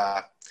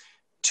that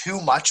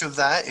too much of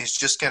that is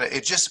just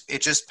it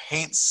just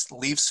paints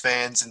Leafs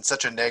fans in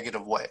such a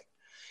negative way.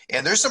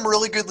 And there's some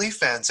really good Leaf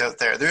fans out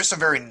there. There's some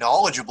very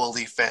knowledgeable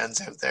Leaf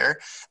fans out there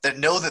that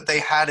know that they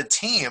had a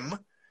team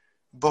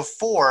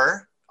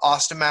before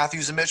Austin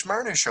Matthews and Mitch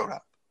Marner showed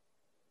up.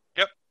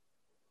 Yep.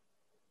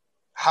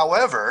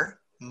 However,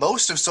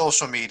 most of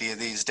social media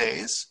these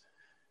days,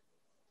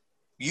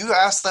 you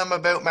ask them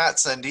about Matt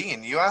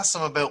Sundin, you ask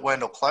them about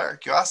Wendell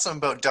Clark, you ask them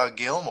about Doug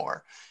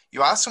Gilmour,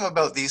 you ask them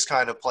about these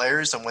kind of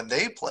players and when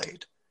they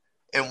played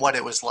and what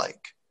it was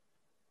like.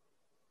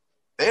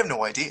 They have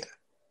no idea.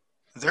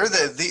 They're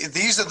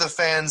these are the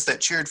fans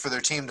that cheered for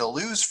their team to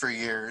lose for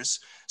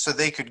years so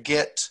they could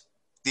get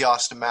the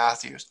Austin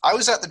Matthews. I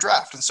was at the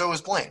draft, and so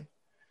was Blaine.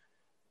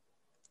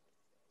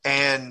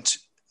 And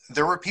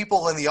there were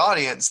people in the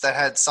audience that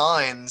had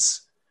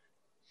signs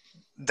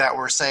that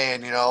were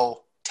saying,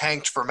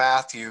 tanked for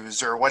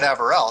Matthews or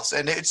whatever else.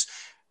 And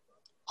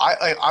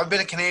I've been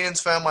a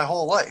Canadiens fan my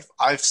whole life.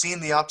 I've seen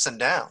the ups and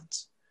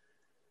downs.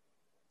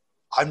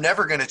 I'm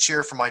never going to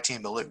cheer for my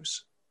team to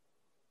lose.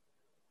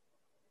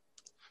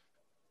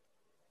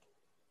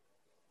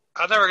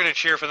 I'm never going to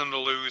cheer for them to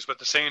lose, but at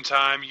the same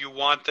time, you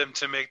want them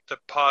to make the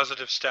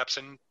positive steps.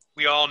 And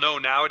we all know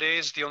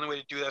nowadays the only way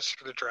to do that is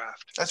through the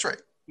draft. That's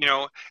right.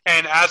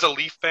 And as a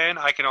Leaf fan,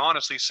 I can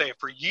honestly say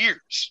for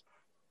years,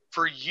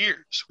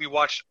 we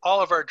watched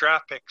all of our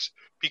draft picks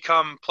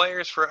become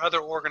players for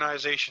other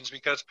organizations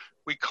because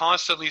we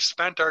constantly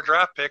spent our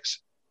draft picks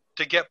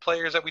to get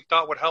players that we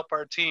thought would help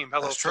our team.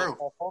 Hello, that's true.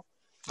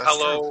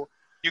 Hello. True.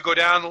 You go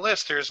down the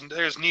list, there's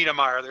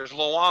Niedermeyer, there's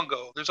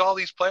Luongo. There's all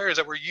these players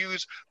that were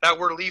used that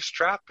were Leafs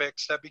draft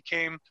picks that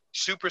became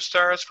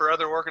superstars for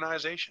other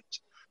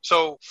organizations.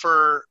 So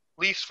for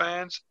Leafs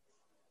fans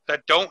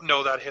that don't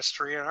know that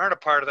history and aren't a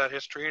part of that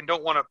history and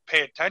don't want to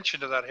pay attention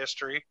to that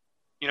history,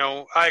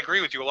 I agree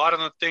with you. A lot of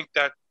them think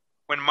that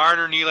when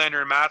Marner,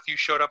 Nylander, and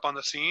Matthews showed up on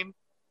the scene,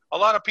 a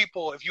lot of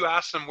people, if you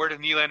ask them where did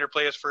Nylander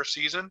play his first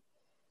season,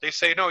 they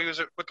say, no, he was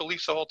with the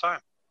Leafs the whole time.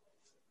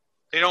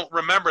 They don't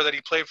remember that he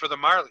played for the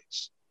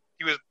Marlies.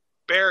 He was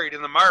buried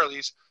in the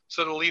Marlies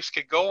so the Leafs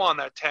could go on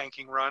that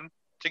tanking run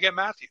to get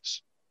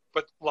Matthews.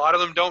 But a lot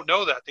of them don't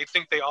know that. They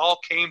think they all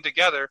came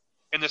together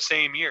in the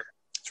same year.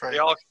 That's right. They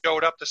all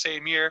showed up the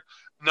same year.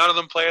 None of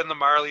them played in the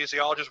Marlies. They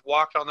all just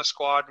walked on the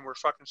squad and were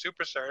fucking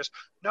superstars.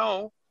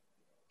 No,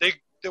 it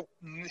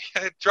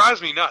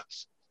drives me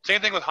nuts.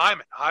 Same thing with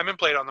Hyman. Hyman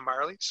played on the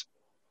Marlies.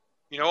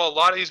 A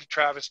lot of these,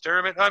 Travis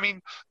Dermott,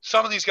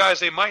 some of these guys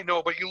they might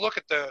know, but you look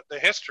at the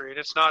history and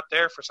it's not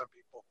there for some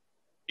people.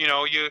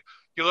 You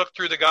look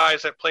through the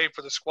guys that played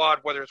for the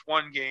squad, whether it's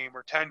 1 game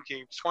or 10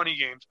 games, 20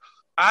 games.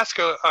 Ask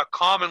a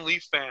common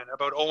Leaf fan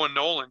about Owen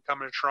Nolan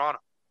coming to Toronto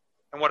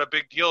and what a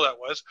big deal that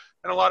was.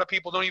 And a lot of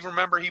people don't even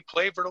remember he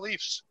played for the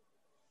Leafs.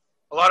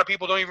 A lot of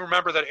people don't even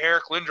remember that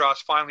Eric Lindros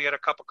finally had a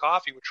cup of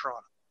coffee with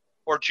Toronto.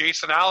 Or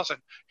Jason Allison,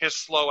 his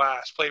slow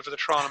ass, played for the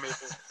Toronto Maple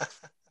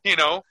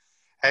Leafs.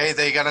 Hey,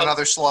 they got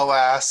another slow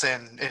ass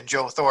in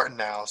Joe Thornton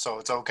now, so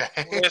it's okay.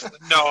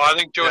 No, I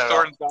think Joe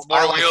Thornton's got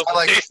more wheels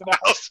than Jason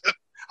Allison.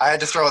 I had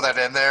to throw that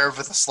in there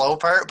for the slow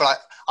part, but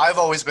I've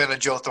always been a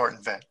Joe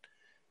Thornton fan.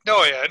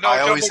 No, yeah. No, I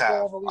always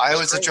have. I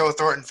was a Joe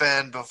Thornton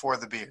fan before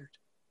the beard.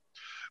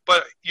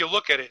 But you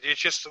look at it, it's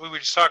just, we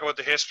just talk about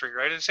the history,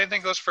 right? And the same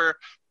thing goes for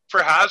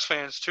Habs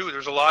fans, too.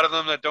 There's a lot of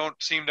them that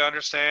don't seem to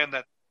understand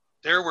that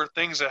there were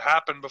things that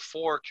happened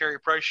before Carey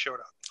Price showed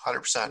up.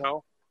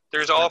 100%.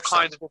 There's all 100%.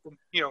 Kinds of different,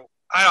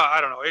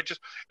 I don't know.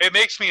 It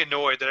makes me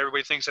annoyed that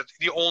everybody thinks that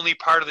the only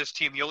part of this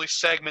team, the only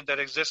segment that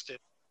existed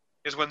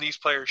is when these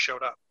players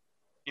showed up.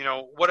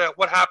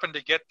 What happened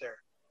to get there?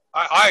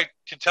 I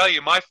can tell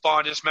you my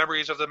fondest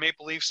memories of the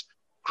Maple Leafs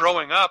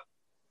growing up,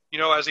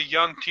 as a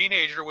young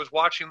teenager, was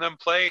watching them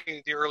play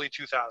in the early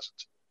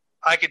 2000s.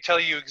 I could tell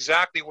you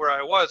exactly where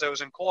I was. I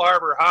was in Cole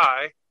Harbour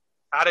High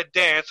at a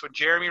dance when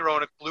Jeremy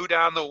Roenick blew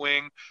down the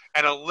wing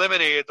and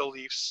eliminated the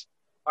Leafs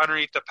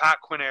underneath the Pat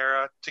Quinn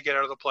era to get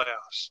out of the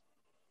playoffs.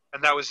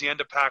 And that was the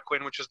end of Pat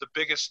Quinn, which was the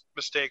biggest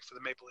mistake for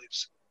the Maple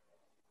Leafs.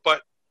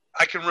 But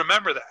I can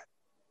remember that.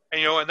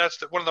 And that's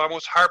one of the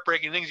most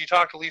heartbreaking things. You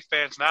talk to Leaf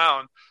fans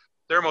now, and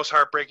their most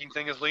heartbreaking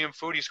thing is Liam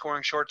Foudy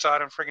scoring short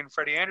side on friggin'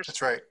 Freddie Anderson.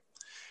 That's right.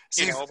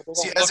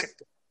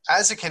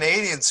 As a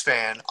Canadiens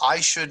fan,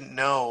 I shouldn't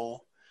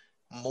know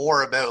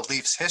more about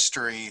Leafs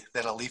history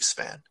than a Leafs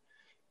fan.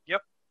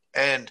 Yep.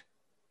 And,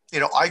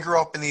 I grew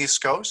up in the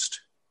East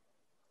Coast,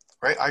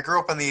 right? I grew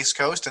up on the East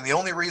Coast, and the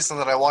only reason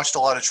that I watched a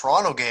lot of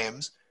Toronto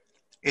games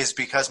is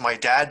because my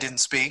dad didn't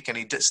speak, and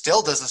he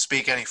still doesn't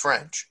speak any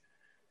French.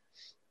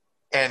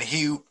 And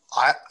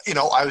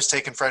I was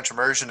taking French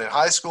immersion in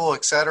high school,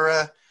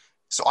 etc.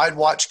 So I'd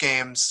watch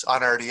games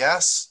on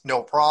RDS,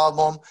 no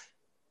problem.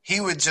 He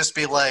would just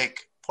be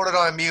like, put it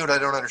on mute, I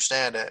don't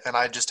understand it. And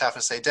I'd just have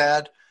to say,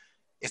 Dad,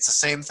 it's the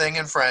same thing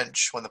in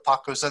French. When the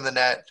puck goes in the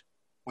net,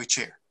 we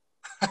cheer.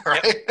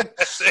 Right?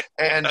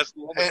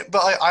 Yep.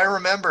 But I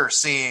remember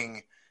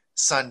seeing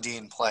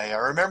Sundin play. I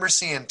remember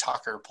seeing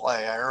Tucker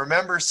play. I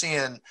remember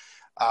seeing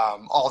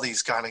all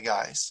these kind of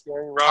guys.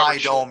 Ty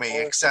Domi,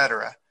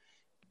 etc.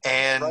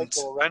 And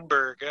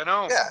Renberg,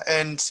 Yeah,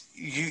 and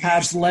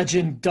Habs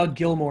legend Doug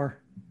Gilmour.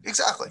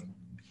 Exactly.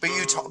 But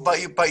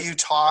you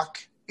talk,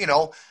 you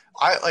know,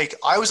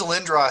 I was a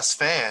Lindros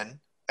fan,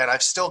 and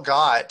I've still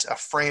got a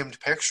framed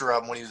picture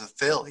of him when he was with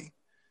Philly.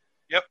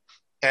 Yep.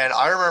 And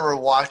I remember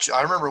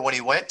when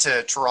he went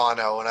to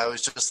Toronto, and I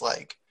was just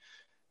like,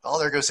 "Oh,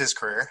 there goes his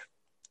career."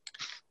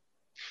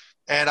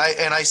 And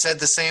I said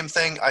the same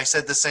thing. I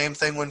said the same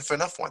thing when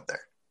Phaneuf went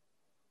there.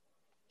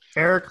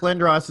 Eric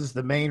Lindros is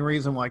the main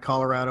reason why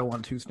Colorado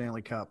won 2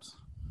 Stanley Cups.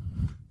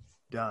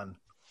 Done.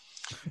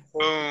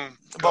 Boom.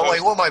 But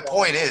like, what my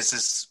point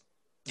is,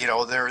 you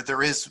know,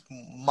 there is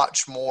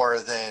much more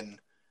than,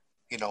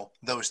 you know,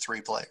 those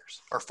 3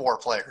 players or 4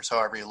 players,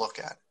 however you look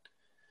at it.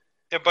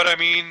 Yeah, but I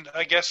mean,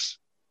 I guess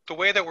the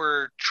way that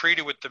we're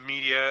treated with the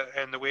media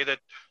and the way that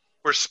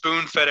we're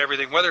spoon-fed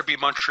everything, whether it be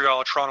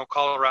Montreal, Toronto,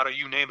 Colorado,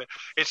 you name it,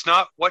 it's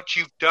not what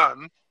you've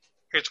done,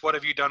 it's what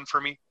have you done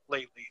for me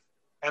lately.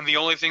 And the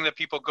only thing that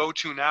people go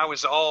to now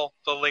is all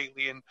the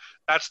lately, and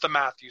that's the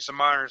Matthews, the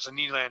Marners, the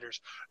Nylanders.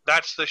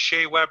 That's the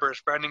Shea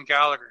Webbers, Brendan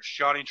Gallagher's,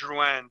 Johnny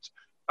Drouin's,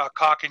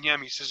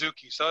 Kotkaniemi,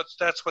 Suzuki. So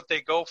that's what they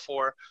go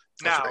for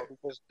now,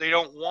 because they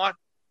don't want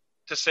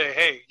to say,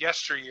 hey,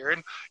 yesteryear.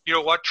 And you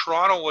know what?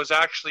 Toronto was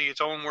actually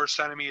its own worst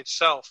enemy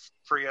itself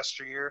for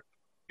yesteryear,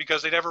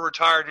 because they never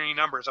retired any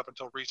numbers up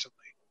until recently.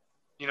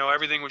 You know,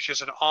 everything was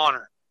just an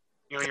honor.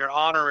 You know, your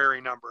honorary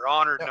number,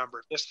 honored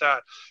number, this,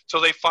 that. So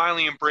they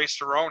finally embraced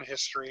their own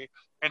history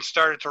and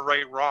started to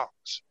right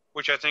wrongs,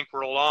 which I think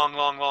were long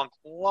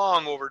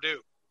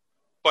overdue.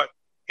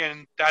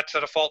 And that's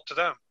a fault to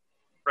them,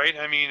 right?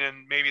 I mean,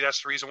 and maybe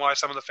that's the reason why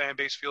some of the fan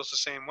base feels the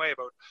same way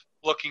about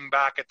looking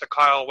back at the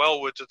Kyle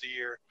Wellwoods of the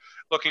year,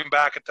 looking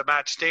back at the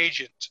Matt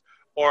Stagans,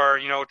 or,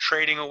 you know,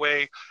 trading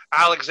away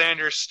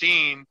Alexander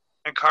Steen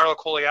and Carlo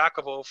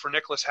Koliakovo for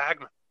Nicholas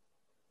Hagman.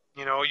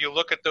 You know, you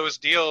look at those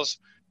deals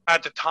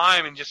at the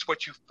time and just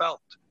what you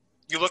felt.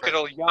 You look at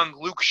a young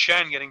Luke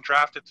Shen getting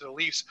drafted to the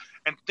Leafs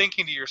and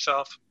thinking to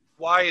yourself,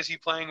 why is he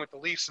playing with the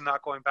Leafs and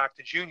not going back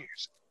to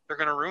juniors? They're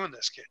going to ruin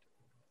this kid.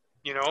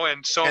 You know,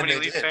 and many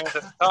Leaf fans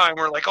at the time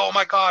were like, oh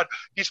my God,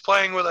 he's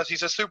playing with us.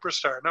 He's a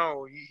superstar.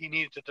 No, he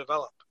needed to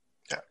develop.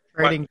 Yeah.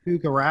 Trading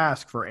Tuukka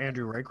Rask for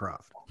Andrew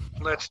Raycroft.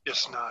 Let's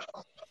just not.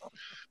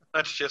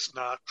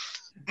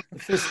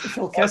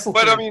 Phil Kessel.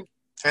 But I mean,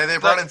 hey, they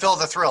brought in Phil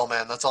the Thrill,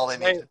 man. That's all they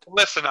needed. Hey,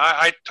 listen,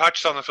 I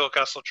touched on the Phil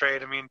Kessel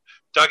trade. I mean,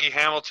 Dougie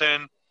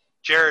Hamilton,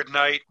 Jared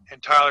Knight,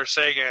 and Tyler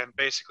Seguin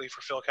basically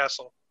for Phil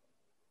Kessel.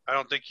 I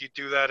don't think you'd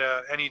do that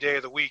any day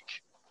of the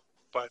week.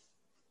 But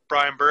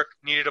Brian Burke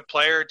needed a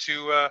player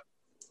to, I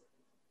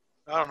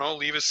don't know,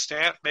 leave his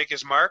stamp, make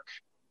his mark.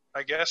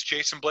 I guess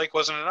Jason Blake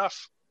wasn't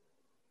enough.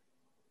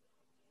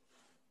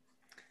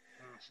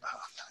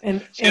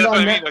 And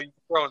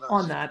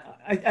on that,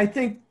 I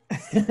think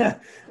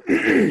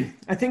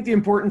I think the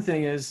important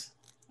thing is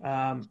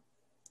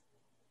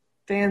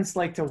fans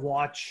like to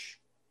watch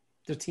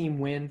the team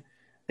win.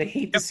 They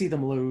hate to see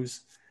them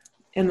lose.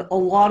 And a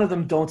lot of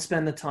them don't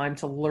spend the time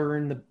to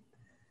learn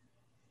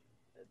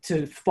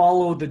to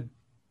follow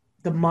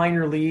the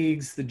minor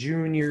leagues, the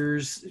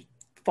juniors,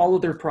 follow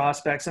their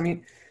prospects. I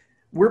mean,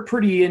 we're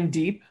pretty in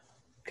deep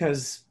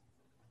because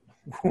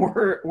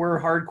we're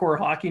hardcore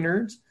hockey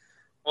nerds.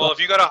 Well,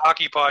 if you got a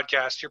hockey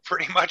podcast, you're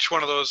pretty much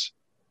one of those.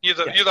 You're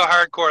the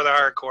hardcore of the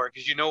hardcore,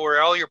 because you know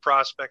where all your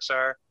prospects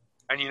are,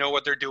 and you know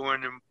what they're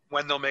doing and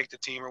when they'll make the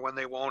team or when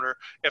they won't, or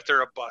if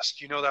they're a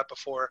bust. You know that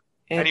before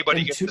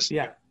anybody gets this.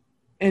 Yeah,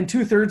 and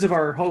 2/3 of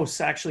our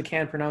hosts actually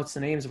can't pronounce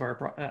the names of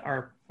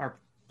our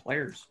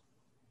players.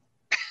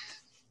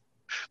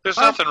 There's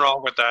nothing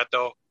wrong with that,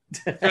 though.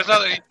 There's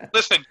nothing.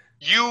 Listen,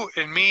 you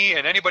and me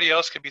and anybody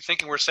else could be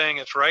thinking we're saying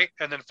it's right,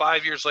 and then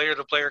 5 years later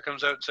the player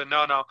comes out and says,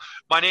 no,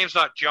 my name's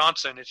not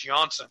Johnson, it's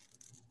Johnson.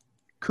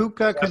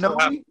 Kuka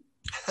Kanomi?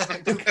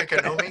 Kuka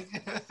Kanomi?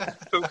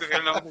 Kuka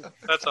Kanomi.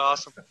 That's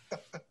awesome.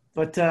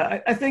 But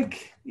I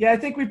think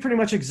we pretty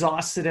much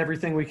exhausted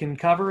everything we can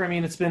cover. I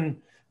mean,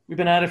 we've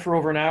been at it for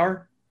over an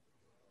hour.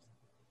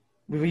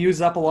 We've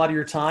used up a lot of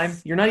your time.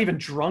 You're not even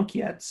drunk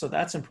yet, so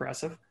that's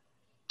impressive.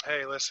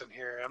 Hey, listen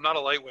here. I'm not a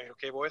lightweight,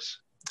 okay, boys?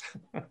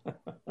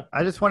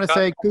 I just want to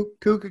say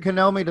Kuka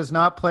Kanomi does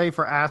not play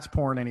for ass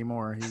porn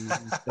anymore.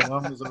 The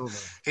one was over.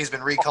 He's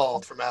been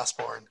recalled from ass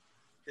porn.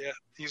 Yeah,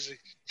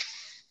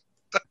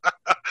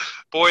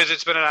 boys,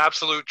 it's been an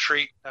absolute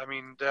treat. I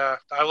mean,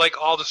 I like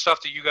all the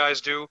stuff that you guys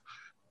do.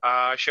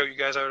 I show you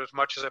guys out as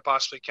much as I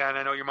possibly can.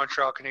 I know you're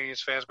Montreal Canadiens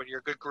fans, but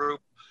you're a good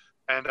group.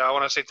 And I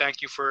want to say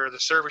thank you for the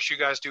service you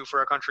guys do for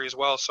our country as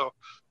well. So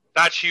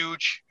that's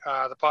huge.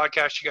 The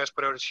podcast you guys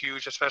put out is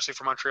huge, especially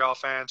for Montreal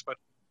fans. But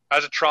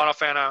as a Toronto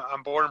fan,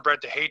 I'm born and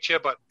bred to hate you,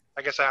 but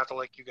I guess I have to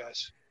like you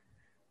guys.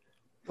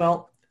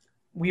 Well,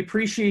 we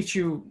appreciate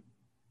you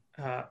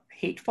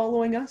hate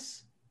following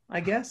us, I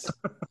guess.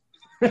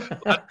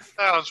 That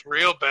sounds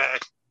real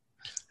bad.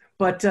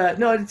 But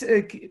no,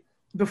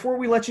 before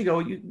we let you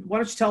go, why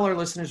don't you tell our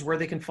listeners where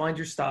they can find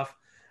your stuff,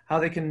 how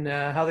they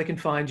can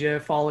find you,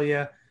 follow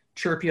you,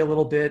 chirp you a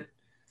little bit,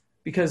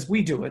 because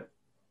we do it.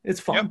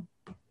 It's fun.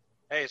 Yep.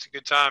 Hey, it's a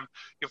good time.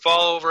 You can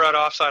follow over at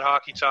Offside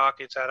Hockey Talk.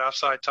 It's at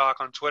Offside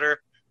Talk on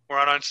Twitter. We're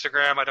on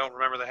Instagram. I don't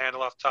remember the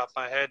handle off the top of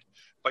my head,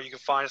 but you can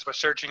find us by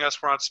searching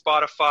us. We're on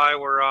Spotify.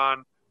 We're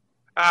on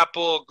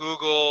Apple,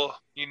 Google,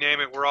 you name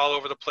it. We're all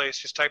over the place.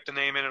 Just type the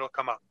name in, it'll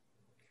come up.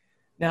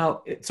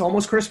 Now, it's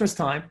almost Christmas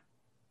time,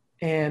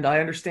 and I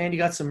understand you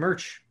got some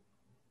merch.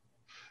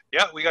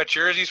 Yeah, we got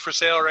jerseys for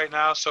sale right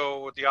now.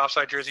 So the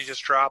Offside jersey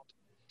just dropped.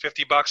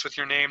 $50 with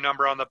your name,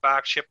 number on the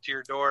back, shipped to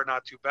your door.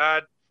 Not too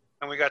bad.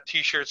 And we got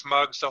T-shirts,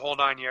 mugs, the whole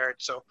 9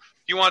 yards. So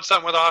if you want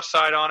something with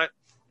Offside on it,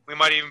 we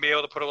might even be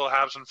able to put a little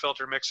Habs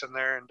Unfiltered mix in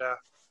there and,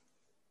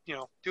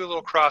 do a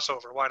little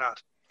crossover. Why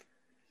not?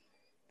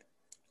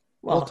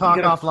 We'll talk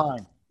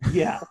offline.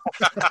 Yeah.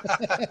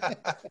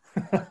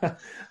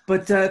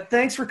 But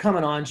thanks for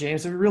coming on,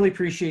 James. I really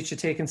appreciate you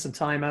taking some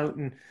time out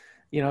and,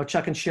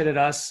 chucking shit at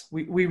us.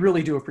 We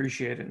really do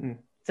appreciate it. And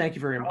thank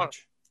you very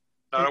much.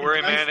 Not a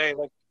worry, man. Hey,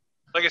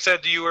 like I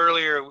said to you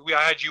earlier,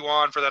 I had you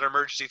on for that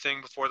emergency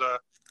thing before the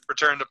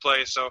return to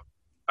play. So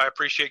I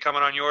appreciate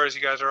coming on yours.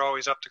 You guys are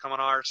always up to come on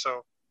ours. So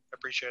I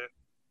appreciate it.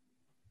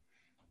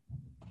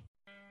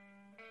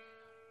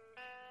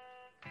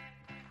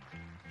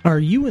 Are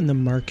you in the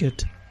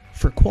market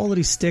for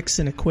quality sticks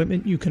and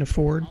equipment you can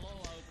afford?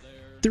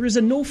 There is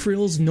a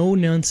no-frills,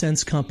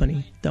 no-nonsense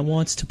company that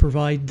wants to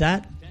provide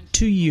that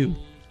to you.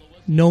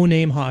 No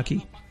Name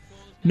Hockey.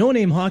 No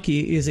Name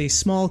Hockey is a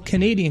small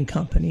Canadian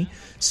company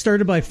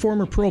started by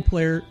former pro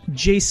player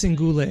Jason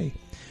Goulet.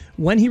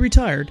 When he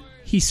retired,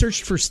 he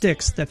searched for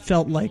sticks that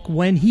felt like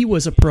when he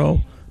was a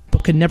pro,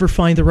 but could never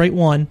find the right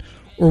one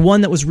or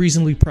one that was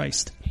reasonably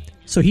priced.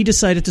 So he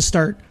decided to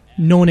start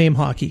No Name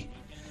Hockey.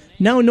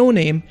 Now No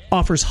Name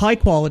offers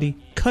high-quality,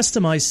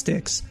 customized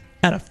sticks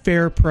at a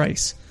fair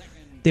price.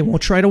 They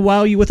won't try to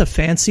wow you with a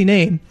fancy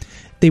name.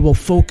 They will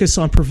focus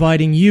on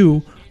providing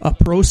you a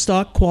pro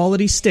stock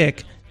quality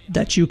stick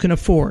that you can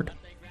afford.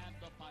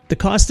 The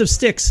cost of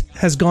sticks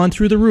has gone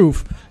through the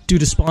roof due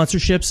to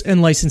sponsorships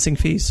and licensing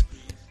fees.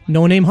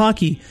 No Name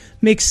Hockey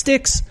makes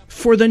sticks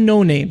for the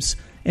no-names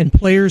and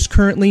players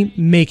currently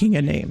making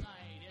a name.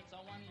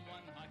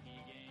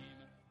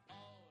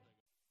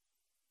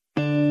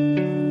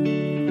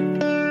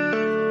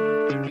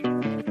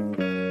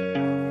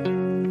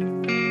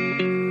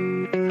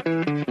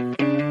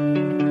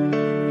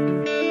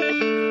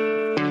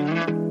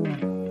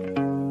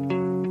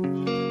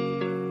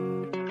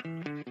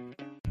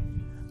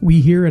 We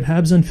here at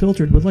Habs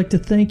Unfiltered would like to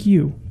thank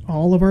you,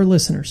 all of our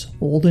listeners,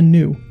 old and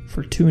new,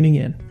 for tuning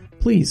in.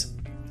 Please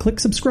click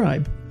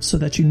subscribe so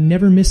that you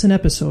never miss an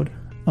episode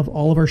of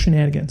all of our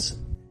shenanigans.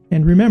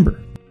 And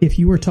remember, if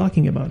you are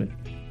talking about it,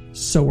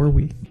 so are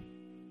we.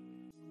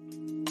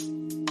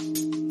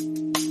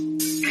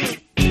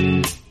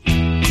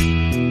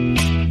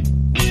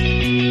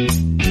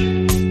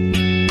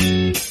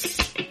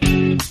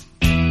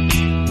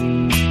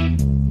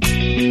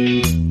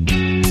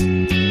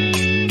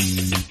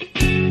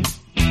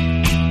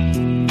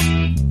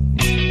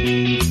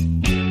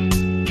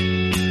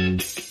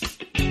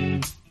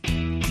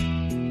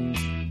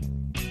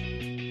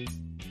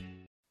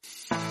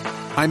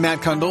 I'm Matt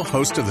Kundle,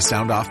 host of the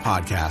Sound Off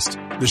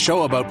Podcast, the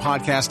show about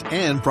podcast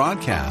and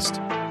broadcast.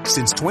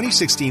 Since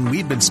 2016,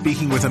 we've been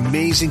speaking with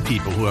amazing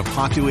people who have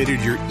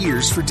populated your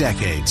ears for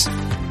decades.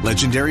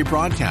 Legendary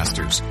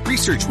broadcasters,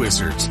 research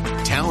wizards,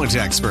 talent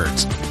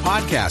experts,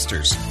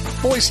 podcasters,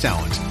 voice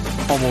talent.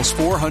 Almost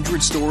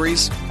 400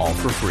 stories, all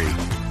for free.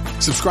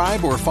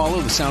 Subscribe or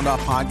follow the Sound Off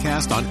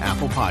Podcast on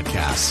Apple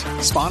Podcasts,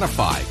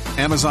 Spotify,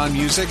 Amazon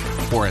Music,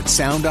 or at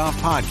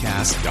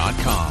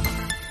soundoffpodcast.com.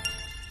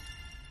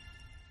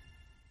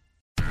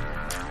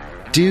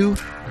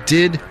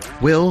 Did,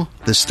 Will,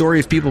 the Story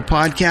of People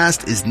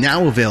podcast is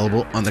now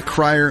available on the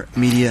Crier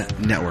Media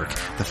Network.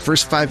 The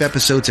first 5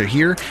 episodes are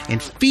here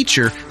and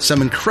feature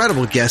some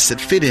incredible guests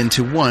that fit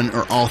into one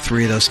or all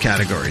 3 of those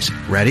categories.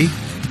 Ready?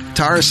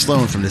 Tara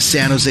Sloan from the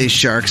San Jose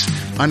Sharks,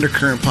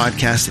 Undercurrent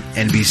podcast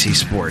at NBC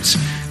Sports.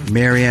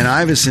 Marianne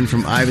Iveson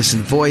from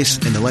Iveson Voice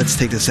and the Let's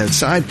Take This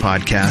Outside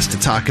podcast to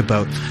talk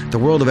about the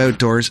world of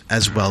outdoors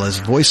as well as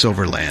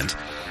voiceover land.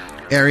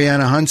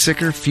 Ariana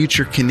Hunsicker,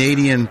 future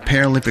Canadian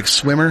Paralympic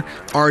swimmer,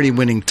 already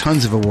winning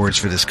tons of awards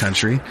for this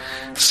country.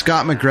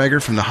 Scott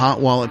McGregor from the Hot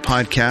Wallet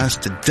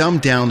podcast to dumb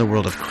down the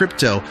world of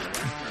crypto,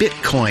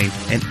 Bitcoin,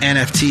 and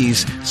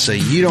NFTs so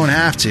you don't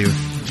have to.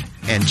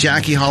 And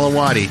Jackie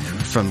Holowati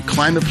from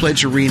Climate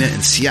Pledge Arena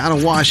in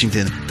Seattle,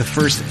 Washington, the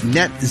first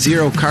net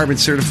zero carbon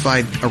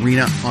certified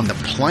arena on the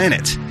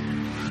planet.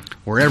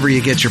 Wherever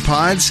you get your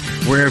pods,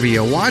 wherever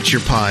you watch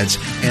your pods,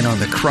 and on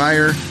the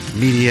Crier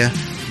Media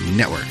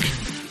Network.